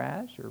mowing the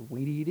grass or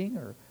weed eating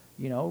or,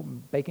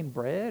 baking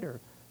bread or,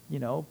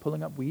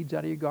 pulling up weeds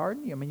out of your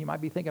garden. I mean, you might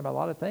be thinking about a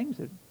lot of things,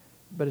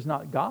 but it's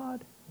not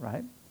God,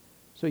 right?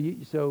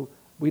 So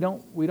we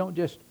don't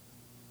just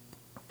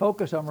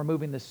focus on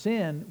removing the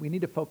sin. We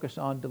need to focus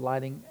on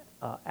delighting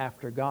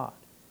after God.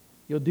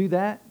 You'll do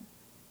that,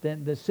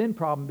 then the sin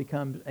problem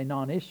becomes a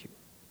non-issue.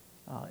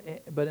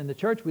 But in the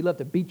church, we love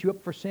to beat you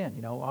up for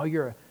sin.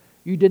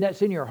 You did that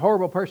sin, you're a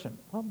horrible person.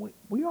 Well,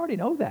 we already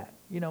know that.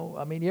 You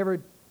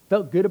ever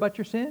felt good about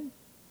your sin?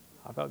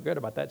 I felt good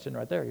about that sin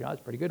right there.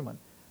 That's a pretty good one.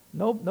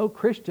 No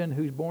Christian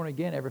who's born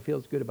again ever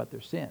feels good about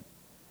their sin,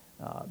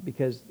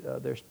 because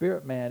their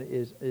spirit man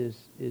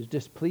is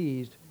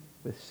displeased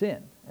with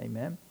sin.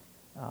 Amen.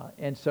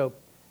 And so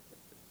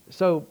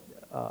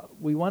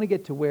we want to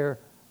get to where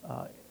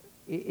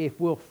if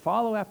we'll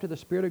follow after the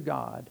Spirit of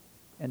God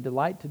and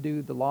delight to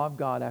do the law of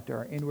God after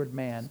our inward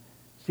man,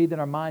 see that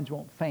our minds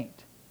won't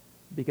faint,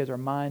 because our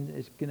mind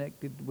is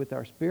connected with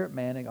our spirit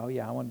man. And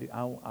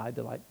I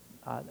delight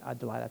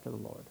after the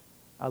Lord.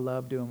 I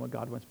love doing what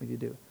God wants me to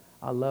do.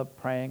 I love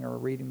praying or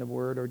reading the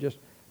Word or just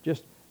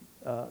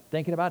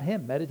thinking about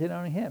Him, meditating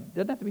on Him. It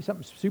doesn't have to be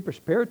something super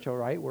spiritual,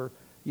 right? Where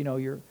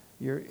you're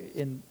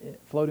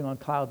floating on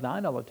cloud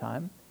 9 all the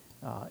time.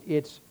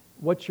 It's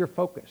what's your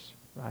focus,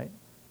 right?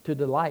 To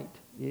delight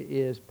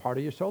is part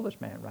of your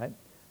soulish man, right?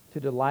 To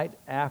delight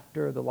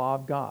after the law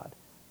of God,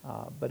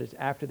 but it's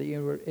after the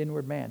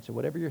inward man. So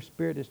whatever your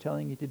spirit is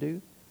telling you to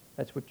do,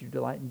 that's what you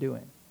delight in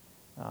doing.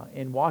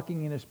 In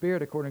walking in the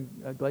Spirit, according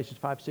to Galatians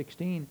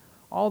 5:16,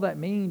 all that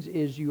means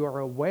is you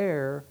are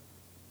aware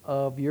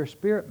of your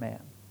spirit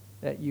man,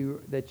 that you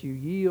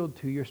yield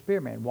to your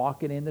spirit man,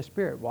 walking in the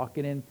Spirit,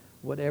 walking in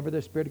whatever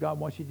the Spirit of God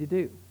wants you to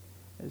do.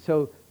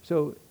 So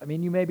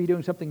you may be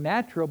doing something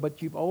natural,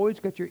 but you've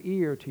always got your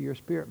ear to your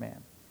spirit man.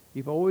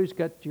 You've always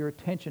got your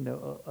attention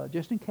to,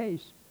 just in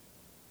case,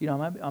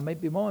 I may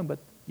be mowing, but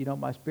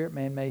my spirit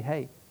man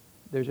may,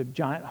 there's a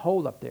giant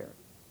hole up there.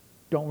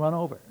 Don't run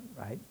over it,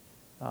 right?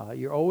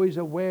 You're always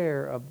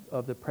aware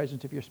of the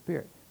presence of your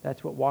spirit.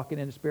 That's what walking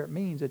in the Spirit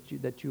means,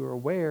 that you are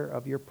aware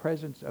of your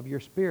presence of your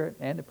spirit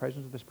and the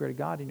presence of the Spirit of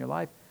God in your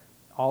life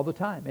all the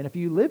time. And if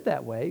you live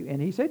that way, and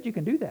He said you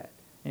can do that.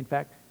 In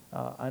fact,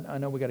 I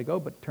know we got to go,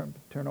 but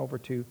turn over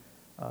to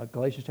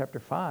Galatians chapter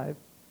 5.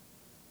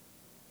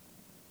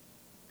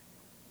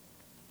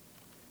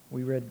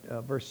 We read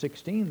verse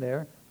 16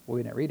 there. Well,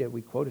 we didn't read it.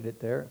 We quoted it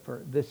there.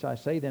 For this I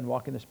say then,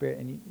 walk in the Spirit,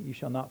 and you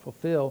shall not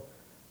fulfill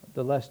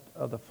the lust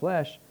of the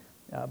flesh.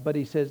 But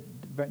he says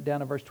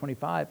down in verse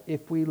 25,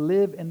 if we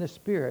live in the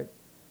Spirit,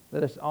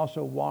 let us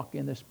also walk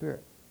in the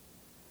Spirit.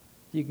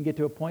 So you can get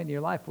to a point in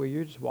your life where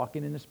you're just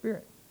walking in the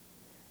Spirit.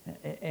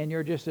 And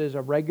you're just as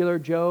a regular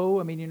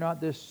Joe. You're not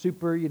this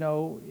super,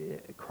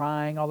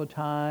 crying all the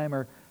time,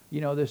 or,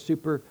 this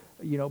super,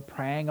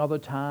 praying all the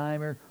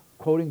time, or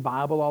quoting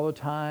Bible all the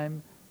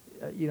time.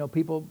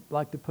 People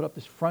like to put up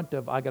this front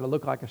of, I got to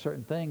look like a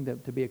certain thing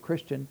to be a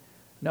Christian.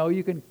 No,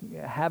 you can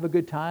have a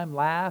good time,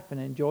 laugh,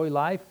 and enjoy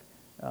life.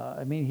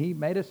 He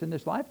made us in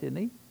this life, didn't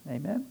He?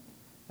 Amen.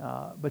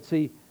 But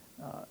see,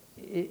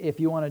 if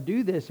you want to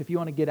do this, if you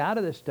want to get out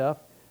of this stuff,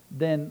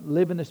 then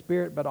live in the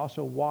Spirit, but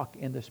also walk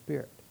in the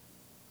Spirit.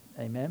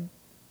 Amen.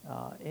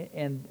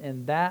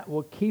 And that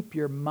will keep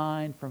your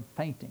mind from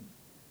fainting.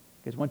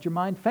 Because once your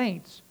mind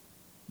faints,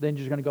 then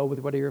you're just going to go with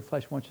whatever your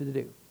flesh wants you to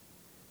do.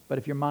 But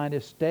if your mind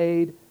is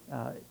stayed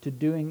to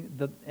doing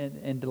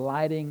and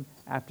delighting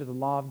after the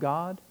law of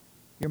God,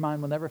 your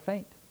mind will never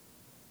faint.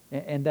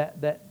 And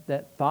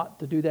that thought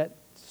to do that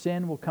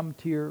sin will come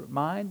to your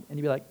mind, and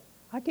you'll be like,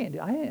 I can't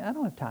do. I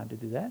don't have time to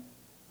do that.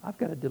 I've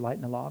got to delight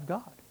in the law of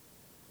God,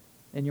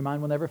 and your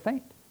mind will never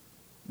faint.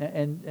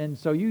 And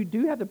so you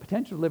do have the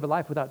potential to live a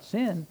life without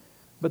sin,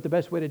 but the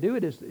best way to do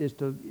it is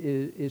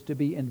to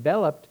be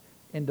enveloped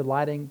in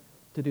delighting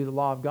to do the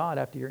law of God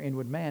after your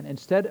inward man,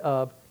 instead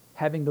of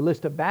having the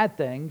list of bad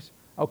things.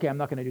 Okay, I'm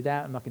not going to do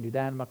that. I'm not going to do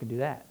that. I'm not going to do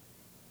that.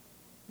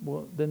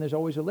 Well, then there's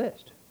always a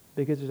list,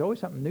 because there's always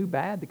something new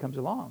bad that comes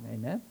along.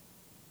 Amen.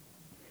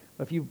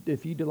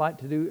 If you delight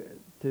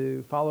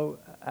to follow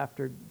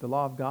after the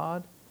law of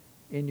God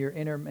in your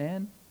inner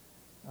man,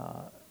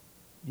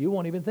 you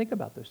won't even think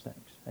about those things.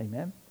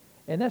 Amen.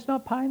 And that's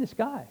not pie in the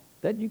sky.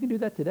 That you can do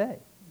that today.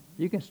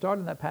 You can start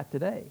on that path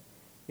today.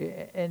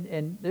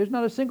 And there's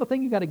not a single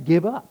thing you got to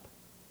give up.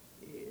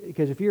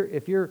 Because if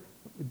you're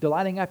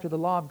delighting after the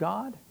law of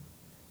God,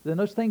 then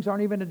those things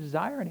aren't even a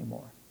desire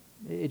anymore.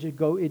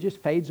 It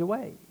just fades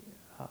away.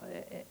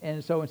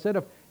 And so instead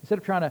of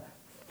trying to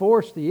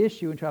force the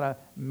issue and try to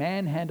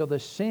manhandle the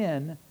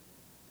sin,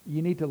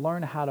 you need to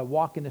learn how to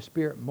walk in the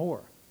Spirit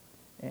more,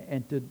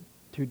 and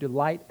to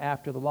delight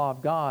after the law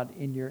of God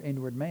in your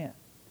inward man.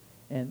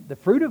 And the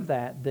fruit of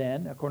that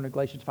then, according to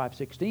Galatians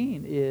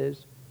 5:16,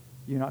 is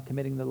you're not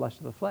committing the lust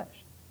of the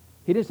flesh.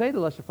 He didn't say the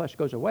lust of the flesh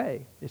goes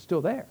away. It's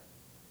still there.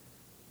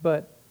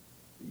 But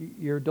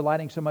you're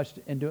delighting so much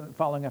in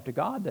following after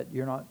God that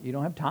you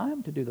don't have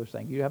time to do those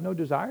things. You have no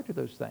desire to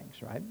those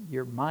things, right?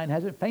 Your mind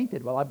hasn't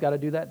fainted. Well, I've got to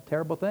do that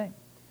terrible thing.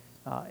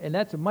 And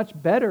that's a much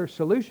better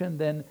solution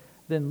than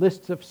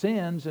lists of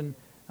sins, and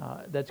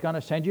that's going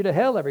to send you to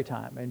hell every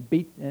time, and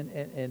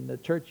the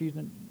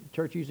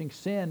church using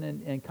sin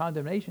and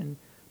condemnation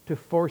to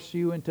force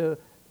you into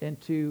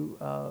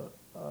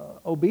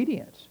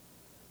obedience.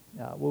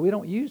 Well, we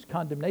don't use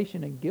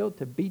condemnation and guilt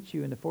to beat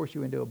you and to force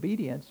you into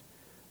obedience.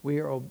 We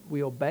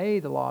obey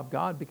the law of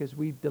God because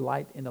we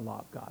delight in the law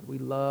of God. We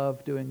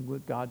love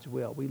doing God's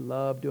will. We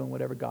love doing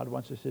whatever God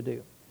wants us to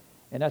do.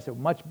 And that's a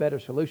much better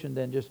solution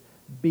than just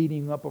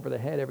beating you up over the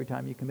head every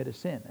time you commit a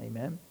sin.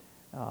 Amen?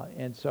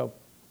 And so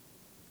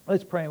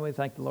let's pray, and we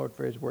thank the Lord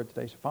for His word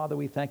today. So, Father,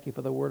 we thank you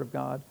for the word of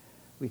God.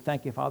 We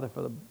thank you, Father,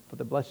 for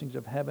the blessings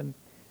of heaven.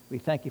 We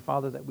thank you,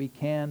 Father, that we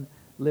can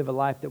live a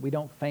life that we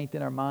don't faint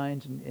in our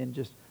minds and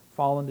just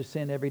fall into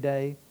sin every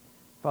day.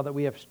 Father,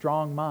 we have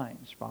strong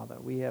minds, Father.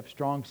 We have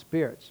strong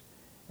spirits.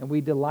 And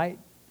we delight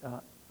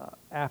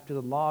after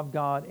the law of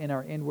God in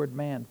our inward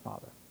man,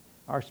 Father.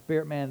 Our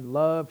spirit man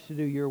loves to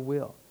do your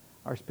will.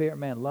 Our spirit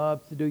man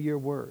loves to do your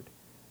word.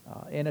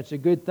 And it's a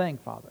good thing,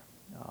 Father.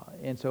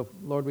 And so,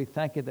 Lord, we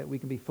thank you that we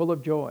can be full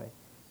of joy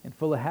and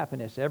full of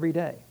happiness every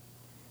day.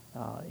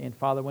 And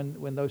Father,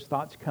 when those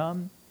thoughts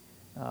come,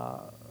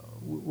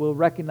 we'll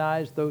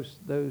recognize those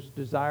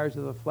desires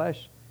of the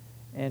flesh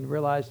and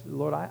realize,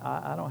 Lord,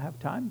 I don't have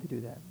time to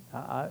do that.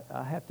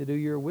 I have to do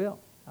your will.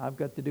 I've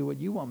got to do what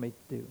you want me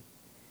to do.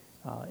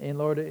 And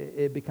Lord,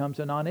 it becomes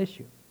a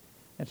non-issue.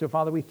 And so,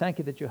 Father, we thank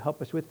you that you'll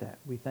help us with that.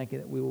 We thank you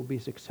that we will be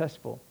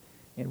successful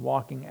in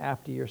walking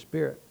after your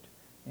Spirit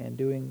and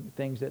doing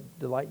things that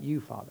delight you,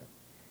 Father.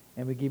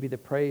 And we give you the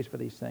praise for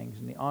these things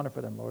and the honor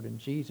for them, Lord, in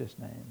Jesus'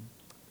 name.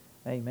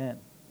 Amen.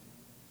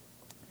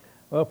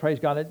 Well, praise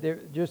God.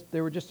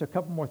 There were just a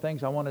couple more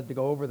things I wanted to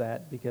go over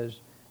that,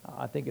 because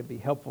I think it'd be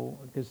helpful,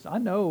 because I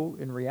know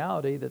in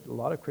reality that a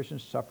lot of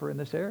Christians suffer in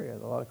this area.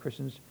 A lot of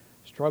Christians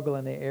struggle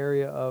in the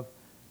area of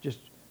just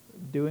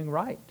doing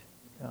right.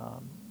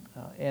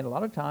 And a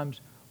lot of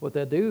times what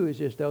they'll do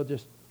is they'll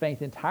just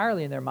faint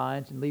entirely in their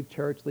minds and leave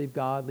church, leave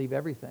God, leave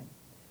everything.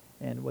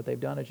 And what they've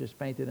done is just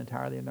fainted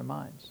entirely in their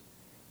minds,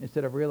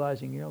 instead of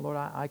realizing, Lord,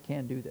 I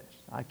can do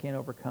this. I can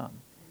overcome.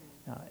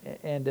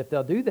 And if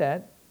they'll do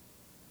that,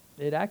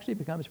 it actually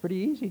becomes pretty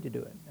easy to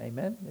do it.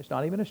 Amen? It's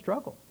not even a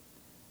struggle.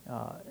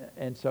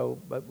 And so,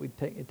 but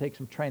it takes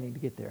some training to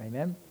get there.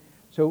 Amen?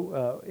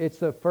 So it's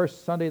the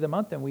first Sunday of the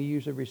month, and we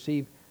usually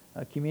receive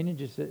communion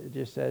just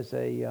as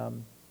our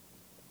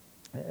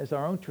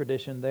own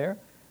tradition there.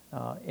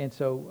 And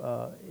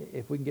so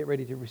if we can get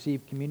ready to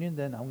receive communion,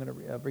 then I'm going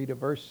to read a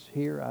verse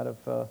here out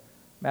of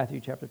Matthew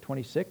chapter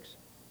 26.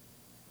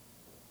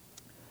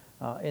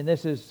 And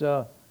this is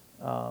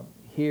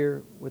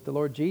here with the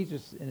Lord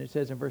Jesus, and it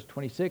says in verse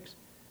 26,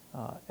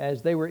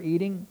 as they were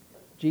eating,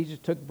 Jesus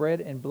took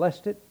bread and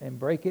blessed it and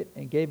brake it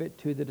and gave it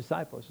to the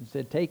disciples and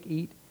said, "Take,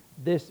 eat,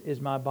 this is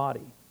my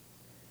body."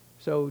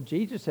 So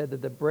Jesus said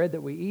that the bread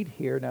that we eat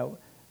here, now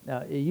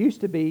it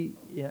used to be,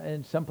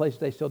 in some places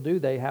they still do,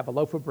 they have a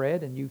loaf of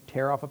bread and you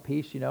tear off a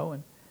piece,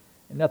 and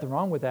nothing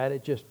wrong with that.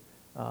 It just,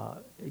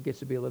 it gets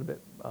to be a little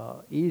bit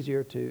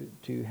easier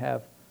to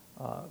have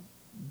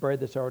bread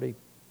that's already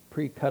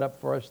pre-cut up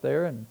for us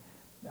there. And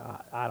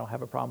I don't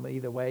have a problem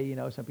either way.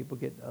 Some people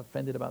get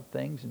offended about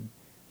things, and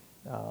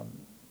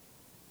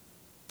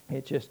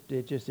it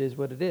just is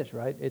what it is,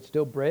 right? It's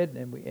still bread,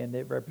 and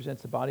it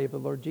represents the body of the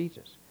Lord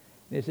Jesus.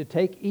 And it said,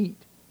 "Take,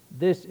 eat,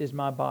 this is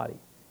my body."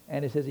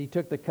 And it says, he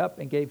took the cup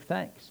and gave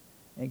thanks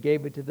and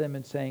gave it to them,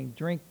 and saying,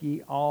 "Drink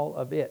ye all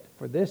of it,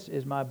 for this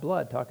is my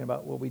blood," talking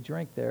about what we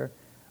drink there,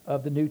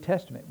 "of the New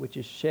Testament, which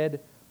is shed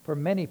for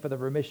many for the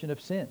remission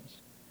of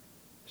sins."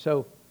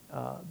 So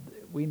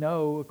we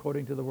know,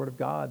 according to the Word of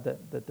God,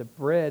 that the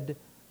bread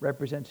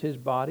represents his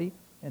body.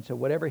 And so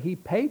whatever he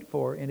paid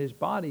for in his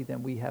body,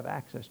 then we have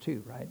access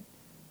to, right?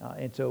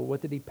 And so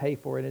what did he pay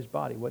for in his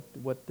body?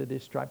 What did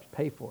his stripes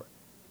pay for?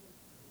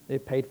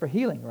 It paid for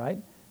healing,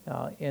 right?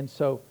 And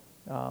so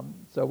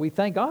we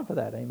thank God for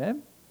that,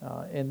 amen?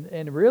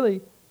 And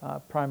really,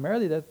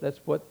 primarily, that's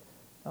what,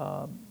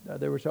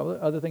 there were some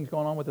other things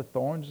going on with the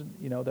thorns,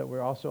 that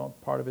were also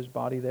part of his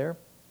body there.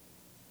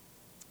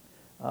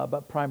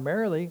 But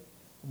primarily,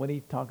 when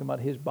he's talking about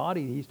his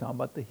body, he's talking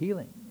about the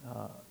healing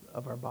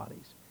of our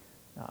bodies.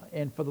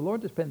 And for the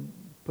Lord to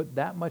put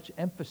that much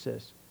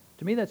emphasis,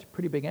 to me that's a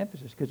pretty big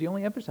emphasis, because he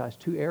only emphasized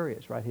two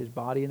areas, right? His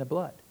body and the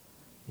blood.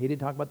 He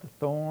didn't talk about the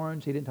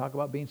thorns. He didn't talk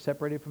about being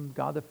separated from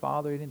God the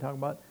Father. He didn't talk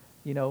about,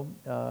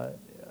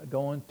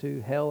 going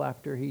to hell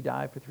after he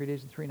died for 3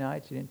 days and 3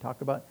 nights. He didn't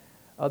talk about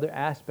other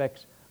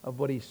aspects of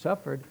what he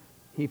suffered.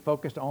 He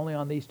focused only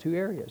on these two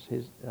areas,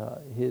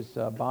 his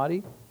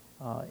body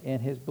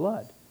and his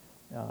blood.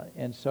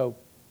 And so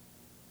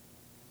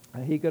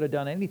he could have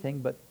done anything,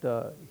 but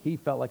he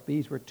felt like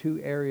these were two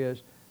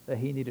areas that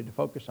he needed to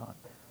focus on.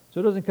 So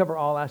it doesn't cover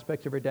all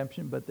aspects of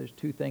redemption, but there's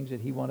two things that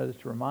he wanted us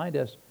to remind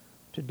us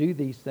to do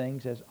these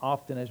things as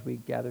often as we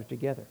gather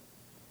together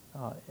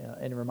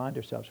and remind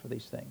ourselves for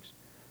these things.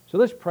 So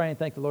let's pray and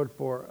thank the Lord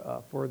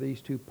for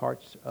these two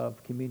parts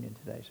of communion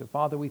today. So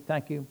Father, we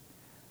thank you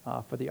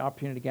for the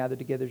opportunity to gather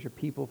together as your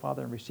people,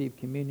 Father, and receive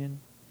communion.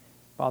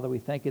 Father, we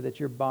thank you that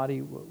your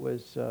body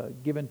was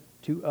given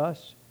to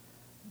us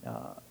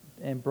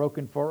and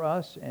broken for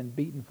us and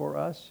beaten for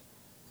us,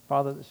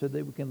 Father, so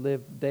that we can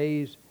live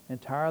days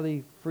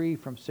entirely free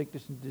from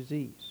sickness and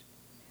disease.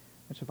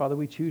 And so, Father,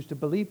 we choose to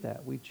believe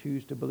that. We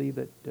choose to believe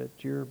that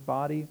your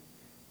body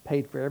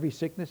paid for every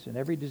sickness and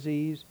every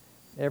disease,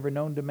 every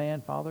known to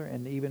man, Father,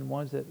 and even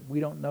ones that we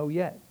don't know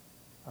yet.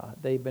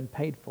 They've been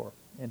paid for.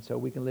 And so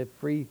we can live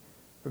free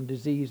from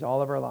disease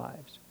all of our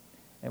lives.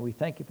 And we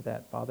thank you for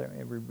that, Father,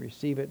 and we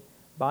receive it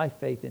by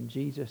faith in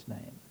Jesus'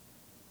 name.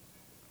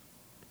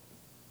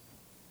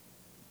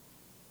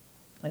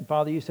 And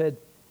Father, you said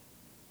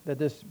that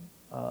this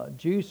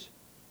juice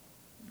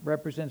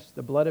represents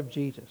the blood of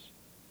Jesus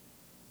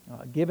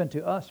given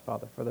to us,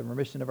 Father, for the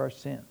remission of our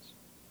sins,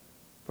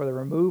 for the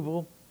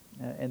removal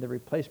and the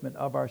replacement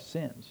of our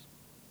sins.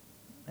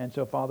 And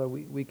so, Father,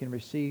 we can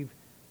receive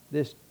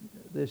this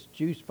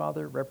juice,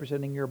 Father,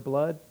 representing your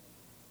blood,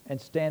 and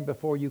stand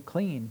before you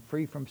clean,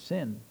 free from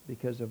sin,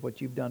 because of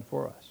what you've done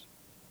for us.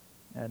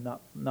 And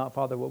not,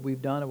 Father, what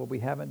we've done or what we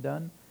haven't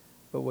done,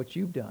 but what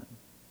you've done.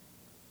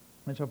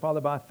 And so, Father,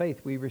 by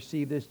faith, we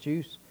receive this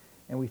juice,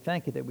 and we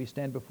thank you that we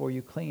stand before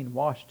you clean,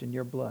 washed in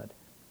your blood.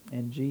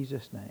 In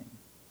Jesus' name.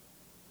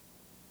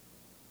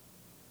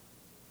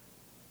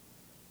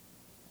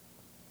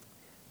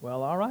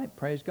 Well, all right.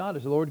 Praise God.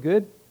 Is the Lord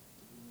good?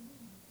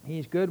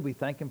 He's good. We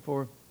thank him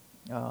for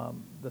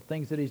the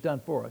things that he's done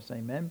for us.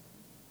 Amen.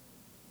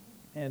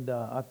 And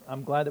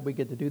I'm glad that we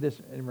get to do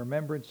this in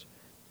remembrance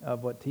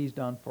of what he's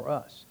done for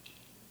us.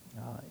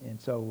 And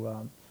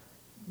so,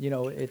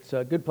 it's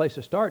a good place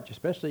to start,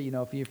 especially,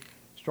 if you've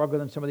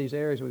struggled in some of these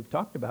areas that we've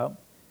talked about.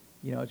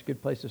 It's a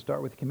good place to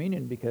start with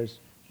communion, because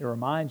it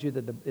reminds you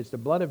that it's the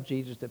blood of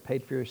Jesus that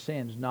paid for your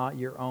sins, not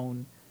your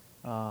own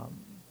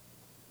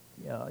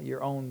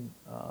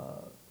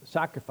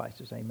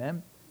sacrifices.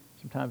 Amen.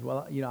 Sometimes,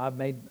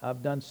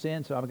 I've done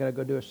sin, so I'm going to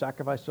go do a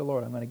sacrifice to the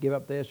Lord. I'm going to give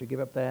up this or give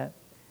up that.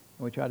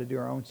 And we try to do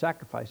our own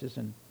sacrifices,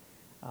 and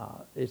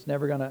it's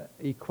never going to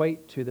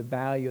equate to the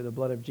value of the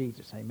blood of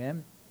Jesus.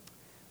 Amen.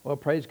 Well,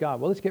 praise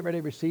God. Well, let's get ready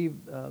to receive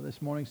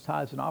this morning's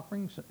tithes and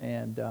offerings.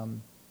 And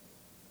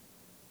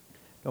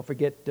don't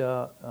forget,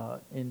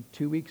 in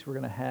 2 weeks, we're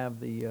going to have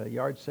the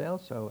yard sale.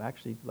 So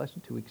actually, less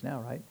than 2 weeks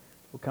now, right?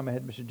 We'll come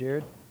ahead, Mr.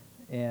 Jared.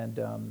 And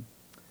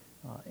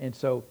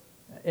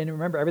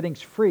remember,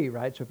 everything's free,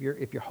 right? So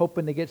if you're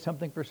hoping to get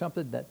something for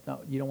something,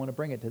 you don't want to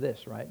bring it to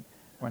this, right?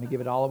 We're going to give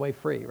it all away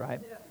free,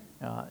 right?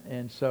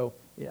 None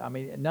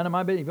of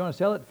my business. If you want to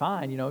sell it,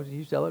 fine.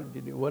 You sell it,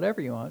 you do whatever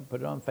you want.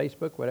 Put it on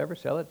Facebook, whatever.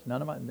 Sell it. It's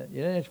none of my.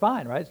 It's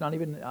fine, right? It's not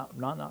even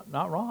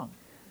not wrong.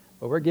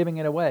 But we're giving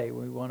it away.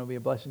 We want to be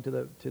a blessing to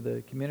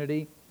the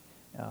community,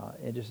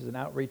 and just as an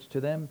outreach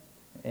to them,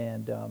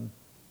 and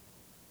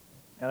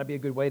that'll be a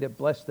good way to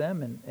bless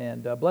them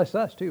and bless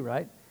us too,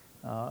 right?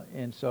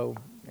 And so,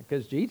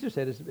 because Jesus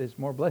said it's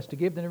more blessed to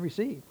give than to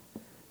receive,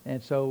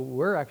 and so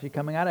we're actually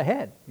coming out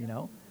ahead,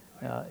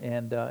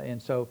 and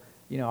so.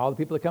 All the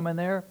people that come in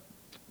there,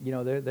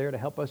 they're there to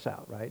help us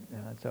out, right?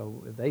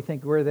 So they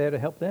think we're there to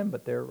help them,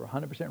 but they're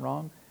 100%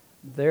 wrong.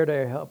 They're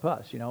there to help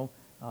us,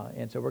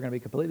 and so we're going to be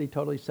completely,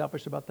 totally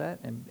selfish about that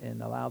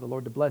and allow the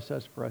Lord to bless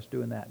us for us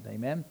doing that.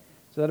 Amen.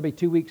 So that'll be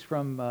 2 weeks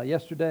from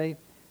yesterday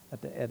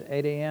at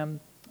 8 a.m.,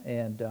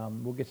 and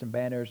we'll get some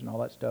banners and all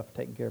that stuff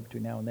taken care of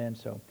between now and then.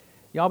 So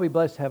y'all be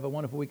blessed. Have a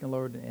wonderful weekend,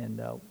 Lord, and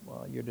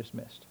you're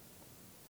dismissed.